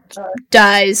Chip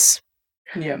dies.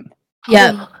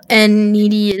 Yep. And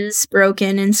Needy is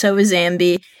broken, and so is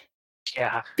Ambi.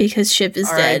 Yeah. Because Chip is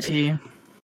dead.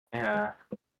 Yeah.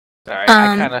 Sorry,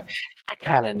 I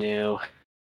kind of knew.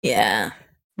 Yeah.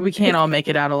 We can't all make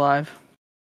it out alive.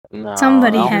 No,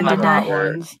 Somebody I'll had to find die.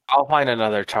 another- I'll find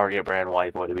another Target brand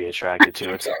white boy to be attracted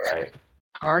to. It's all right.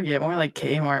 Target, more like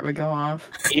Kmart would go off.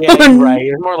 Yeah, you're right.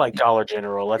 It's more like Dollar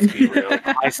General. Let's be real.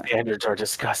 My standards are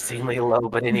disgustingly low.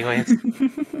 But anyways,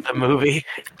 the movie.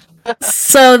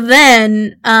 So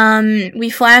then, we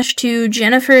flash to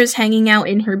Jennifer's hanging out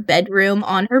in her bedroom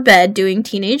on her bed doing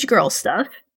teenage girl stuff.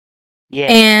 Yeah.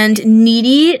 And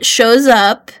Needy shows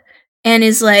up and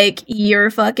is like, "You're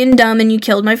fucking dumb and you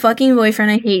killed my fucking boyfriend.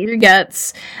 I hate your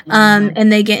guts."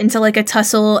 And they get into like a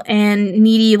tussle, and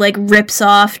Needy like rips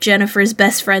off Jennifer's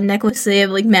best friend necklace. They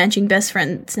have like matching best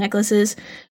friends necklaces.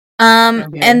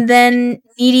 And then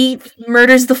Needy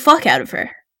murders the fuck out of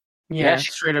her Yeah, she-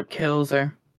 straight up kills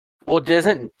her. Well,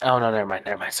 doesn't. Oh no, never mind.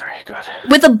 Sorry. Go ahead.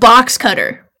 with a box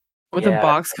cutter. With Yeah. a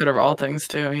box cut of all things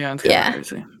too. Yeah, it's Yeah.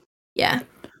 crazy. Yeah.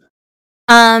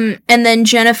 And then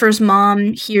Jennifer's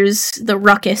mom hears the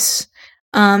ruckus,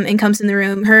 and comes in the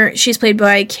room. She's played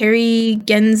by Carrie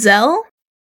Genzel.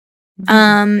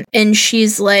 And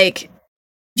she's like,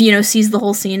 sees the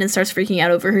whole scene and starts freaking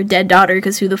out over her dead daughter,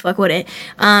 because who the fuck wouldn't?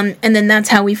 And then that's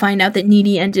how we find out that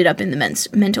Needy ended up in the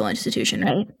mental institution,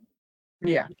 right?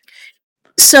 Yeah.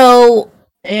 So,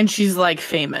 And she's like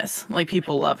famous. Like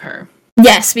people love her.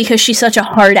 yes, because she's such a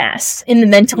hard ass in the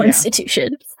mental Yeah.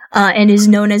 institution, and is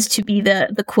known as to be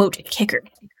the quote kicker.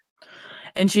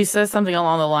 And she says something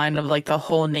along the line of like the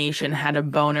whole nation had a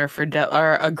boner for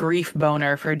or a grief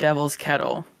boner for Devil's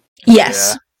Kettle.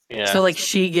 Yes. Yeah. So like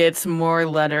she gets more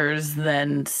letters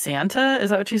than Santa. Is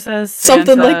that what she says?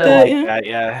 Something like Santa- that. Like that,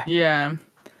 yeah. Yeah.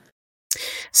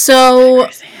 So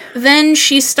then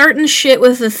she's starting shit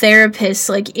with the therapist,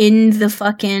 like in the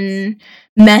fucking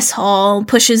mess hall,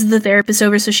 pushes the therapist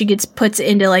over so she gets put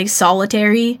into like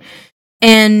solitary.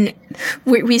 And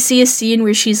we see a scene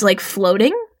where she's like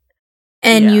floating,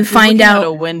 and Yeah, you she's find looking out,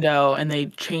 a window, and they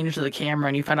change the camera,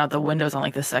 and you find out the window's on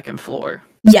like the second floor.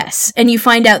 yes, and you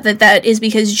find out that is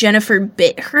because Jennifer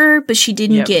bit her, but she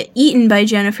didn't Yep. get eaten by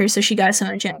Jennifer, so she got some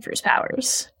of Jennifer's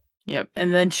powers. Yep.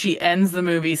 And then she ends the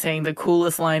movie saying the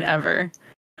coolest line ever,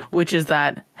 which is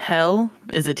that hell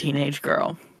is a teenage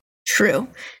girl. True.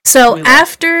 So We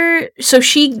love-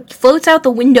 she floats out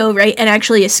the window, right, and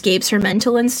actually escapes her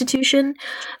mental institution.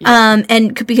 Yeah.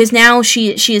 Because now she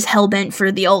is hellbent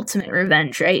for the ultimate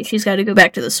revenge, right? She's got to go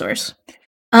back to the source.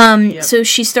 Yep. So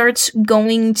she starts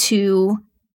going to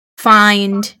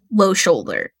find Low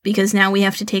Shoulder, because now we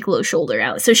have to take Low Shoulder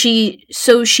out. So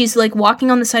she's like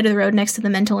walking on the side of the road next to the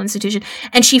mental institution,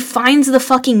 and she finds the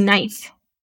fucking knife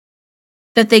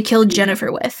that they killed Yeah.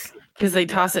 Jennifer with. Because they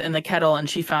toss it in the kettle, and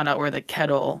she found out where the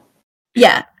kettle.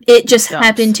 Yeah, it just Dumps.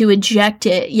 happened to eject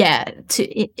it. Yeah.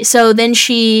 So then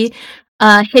she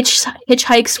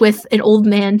hitchhikes with an old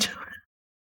man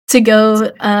to go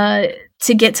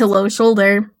to get to Low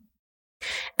Shoulder.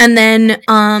 And then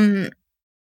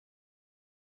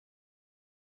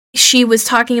she was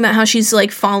talking about how she's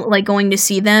like going to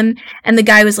see them, and the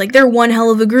guy was like, "They're one hell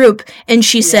of a group," and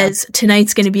she Yeah. says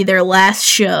tonight's going to be their last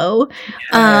show.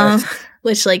 Yes.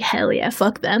 Which, like, hell yeah,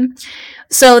 fuck them.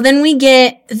 So then we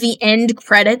get the end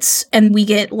credits, and we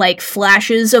get like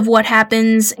flashes of what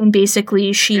happens, and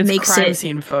basically she It's makes crime it.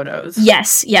 scene photos.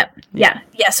 Yes. Yep. Yeah.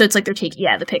 So it's like they're taking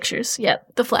the pictures.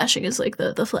 Yep. The flashing is like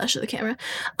the flash of the camera.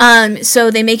 So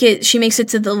they make it. She makes it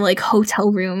to the like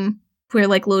hotel room where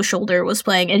like Low Shoulder was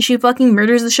playing, and she fucking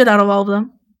murders the shit out of all of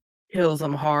them. Kills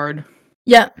them hard.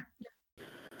 Yep.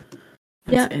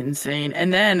 That's insane.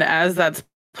 And then as that's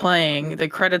playing, the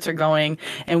credits are going,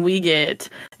 and we get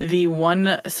the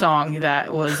one song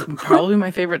that was probably my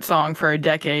favorite song for a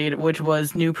decade, which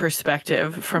was New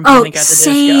Perspective from Oh, Panic at the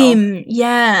same.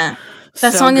 Yeah. Disco.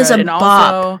 That song is a and bop.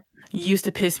 also used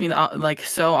to piss me like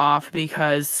so off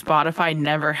because Spotify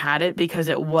never had it because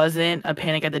it wasn't a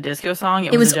Panic at the Disco song.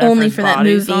 It was a only Jennifer's for that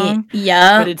Body movie. song.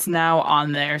 Yeah. But it's now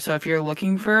on there. So if you're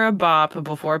looking for a bop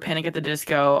before Panic at the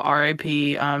Disco,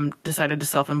 RIP, decided to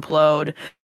self-implode.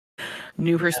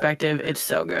 New Perspective, it's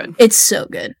so good. It's so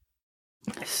good.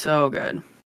 So good.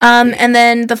 And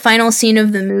then the final scene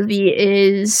of the movie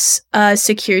is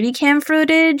security cam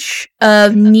footage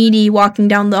of Needy walking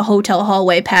down the hotel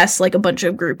hallway past like a bunch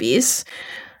of groupies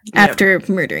after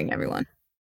murdering everyone.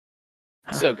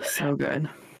 So good. So good.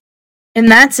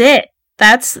 And that's it.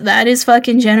 That is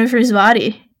fucking Jennifer's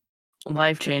Body.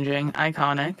 Life-changing,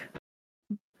 iconic.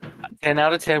 10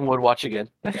 out of 10 would watch again.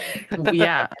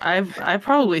 Yeah, I've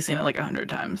probably seen it like 100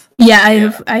 times.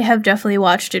 Yeah, I have definitely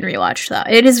watched and rewatched that.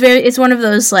 It's one of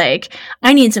those like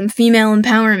I need some female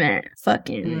empowerment.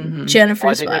 Fucking Mhm. Well, I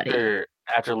Jennifer's think Body.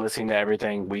 after listening to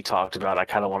everything we talked about, I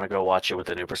kind of want to go watch it with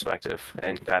a new perspective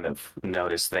and kind of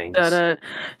notice things.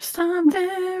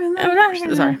 Something.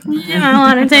 Sorry. I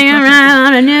want to take a ride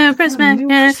on a new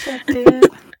perspective.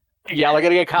 Yeah, we're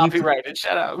gonna get copyrighted.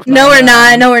 Shut up. No, we're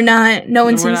not. No, we're not. No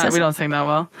one We're sings not, us. we don't sing that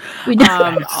well. We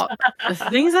don't.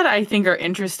 Things that I think are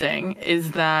interesting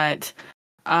is that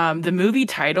the movie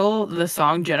title, the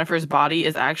song Jennifer's Body,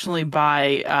 is actually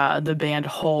by the band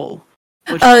Hole,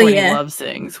 which Courtney Love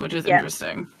sings, which is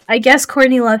interesting. I guess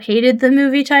Courtney Love hated the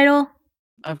movie title.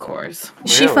 Of course.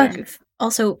 She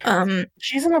also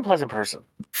she's an unpleasant person.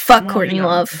 Fuck Courtney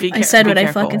Love. I said what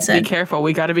I fucking said. Be careful.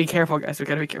 We gotta be careful, guys. We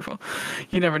gotta be careful.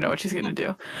 You never know what she's gonna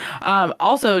do.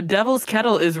 Also, Devil's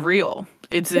Kettle is real.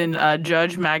 It's in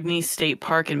Judge Magny State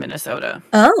Park in Minnesota.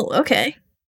 Oh, okay.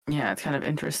 Yeah, it's kind of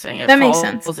interesting. That makes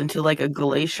sense. It falls into like a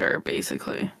glacier,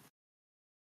 basically.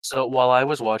 So while I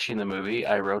was watching the movie,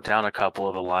 I wrote down a couple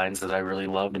of the lines that I really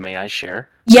loved. May I share?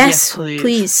 Yes,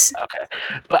 please. Okay.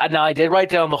 But now I did write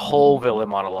down the whole villain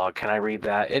monologue. Can I read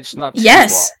that? It's not too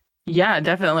Yes. long. Yeah,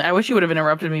 definitely. I wish you would have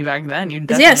interrupted me back then. You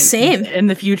definitely, same. In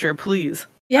the future, please.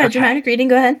 Yeah, okay. Dramatic reading,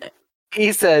 go ahead.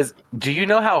 He says, "Do you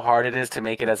know how hard it is to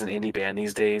make it as an indie band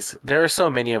these days? There are so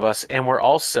many of us, and we're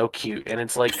all so cute. And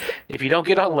it's like, if you don't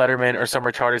get on Letterman or some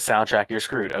retarded soundtrack, you're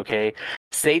screwed, okay?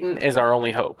 Satan is our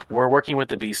only hope. We're working with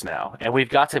the Beast now, and we've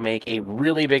got to make a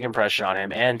really big impression on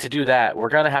him. And to do that, we're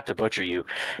going to have to butcher you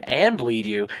and bleed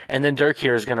you, and then Dirk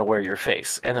here is going to wear your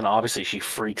face." And then obviously she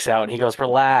freaks out, and he goes,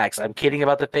 "Relax, I'm kidding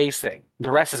about the face thing.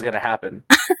 The rest is going to happen."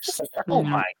 She's like, "Oh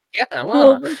my God,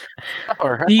 well,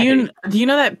 all right." Do you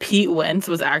know that Pete Wentz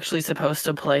was actually supposed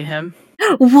to play him?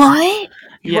 What?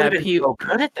 He would have been so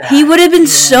good at that. He would have been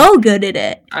so good at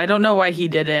it. I don't know why he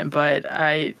didn't, but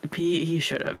he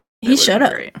should have. He should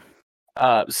have.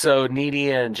 So Needy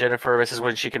and Jennifer, this is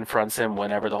when she confronts him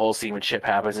whenever the whole scene with Chip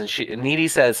happens, and Needy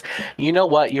says, "You know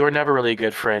what? You were never really a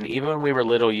good friend. Even when we were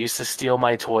little, you used to steal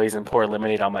my toys and pour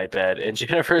lemonade on my bed." And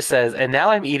Jennifer says, "And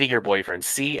now I'm eating your boyfriend.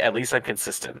 See, at least I'm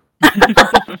consistent."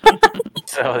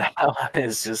 So that one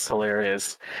is just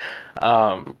hilarious.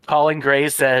 Colin Gray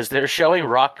says they're showing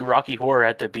Rocky Horror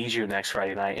at the Bijou next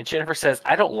Friday night, and Jennifer says,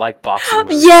 "I don't like boxing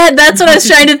movies." Yeah, that's what I was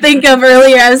trying to think of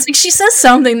earlier. I was like, she says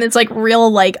something that's like real,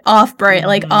 like off bright,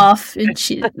 like off, and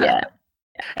she, yeah.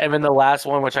 And then the last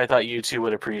one, which I thought you two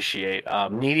would appreciate,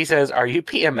 Needy says, "Are you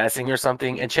PMSing or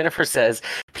something?" And Jennifer says,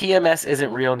 "PMS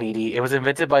isn't real, Needy. It was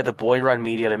invented by the boy-run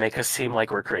media to make us seem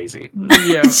like we're crazy."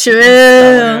 Yeah,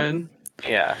 true.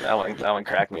 Yeah, that one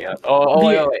cracked me up.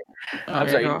 Wait. I'm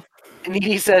sorry.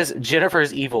 Needy says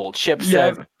Jennifer's evil. Chip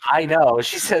says, "I know."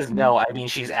 She says, "No, I mean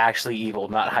she's actually evil,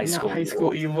 not high school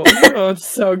evil." Oh, it's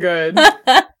so good.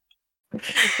 That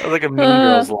was like a Mean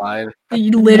Girls line.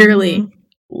 Literally.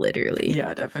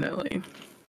 Yeah, definitely.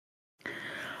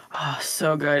 Oh,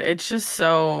 so good. It's just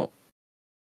so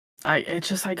it's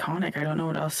just iconic. I don't know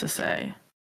what else to say.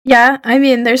 Yeah, I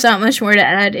mean, there's not much more to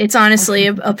add. It's honestly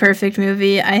a perfect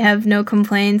movie. I have no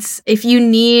complaints. If you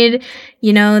need,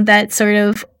 that sort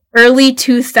of early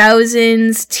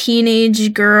 2000s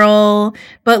teenage girl,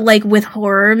 but like with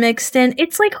horror mixed in,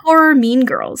 it's like horror Mean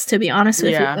Girls, to be honest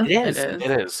with you. Yeah,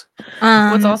 it is.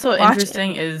 What's also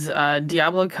interesting is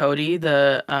Diablo Cody,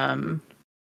 the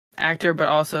actor but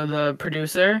also the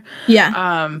producer,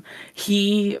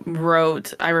 he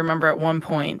wrote, I remember at one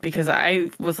point, because I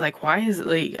was like, why is it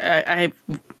like I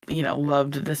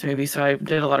loved this movie, so I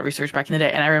did a lot of research back in the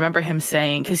day, and I remember him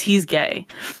saying, because he's gay,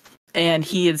 and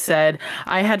he had said,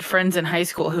 "I had friends in high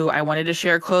school who I wanted to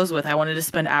share clothes with, I wanted to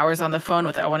spend hours on the phone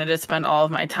with, I wanted to spend all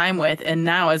of my time with, and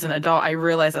now as an adult I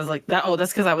realized I was like,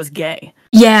 that's because I was gay."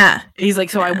 Yeah. He's like,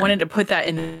 so I wanted to put that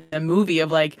in a movie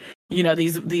of like,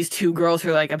 these two girls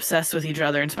who are like obsessed with each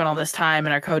other and spend all this time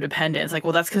and are codependent. It's like,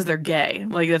 well, that's because they're gay.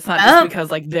 Like, that's not just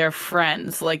because like they're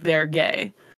friends, like they're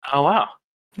gay. Oh wow.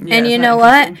 Yeah, and you know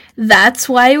what? That's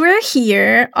why we're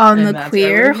here on the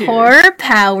Queer Horror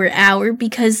Power Hour,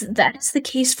 because that is the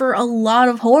case for a lot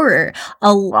of horror.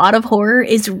 A lot of horror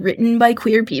is written by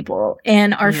queer people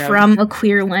and are from a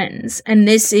queer lens. And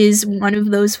this is one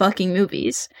of those fucking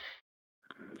movies.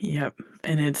 Yep.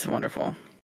 And it's wonderful.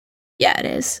 Yeah, it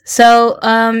is. So,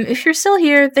 if you're still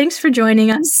here, thanks for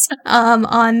joining us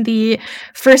on the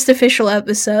first official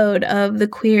episode of the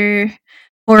Queer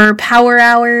Horror Power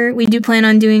Hour. We do plan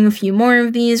on doing a few more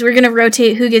of these. We're going to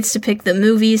rotate who gets to pick the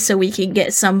movies so we can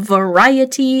get some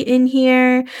variety in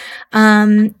here.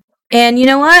 And you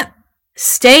know what?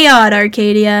 Stay odd,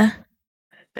 Arcadia.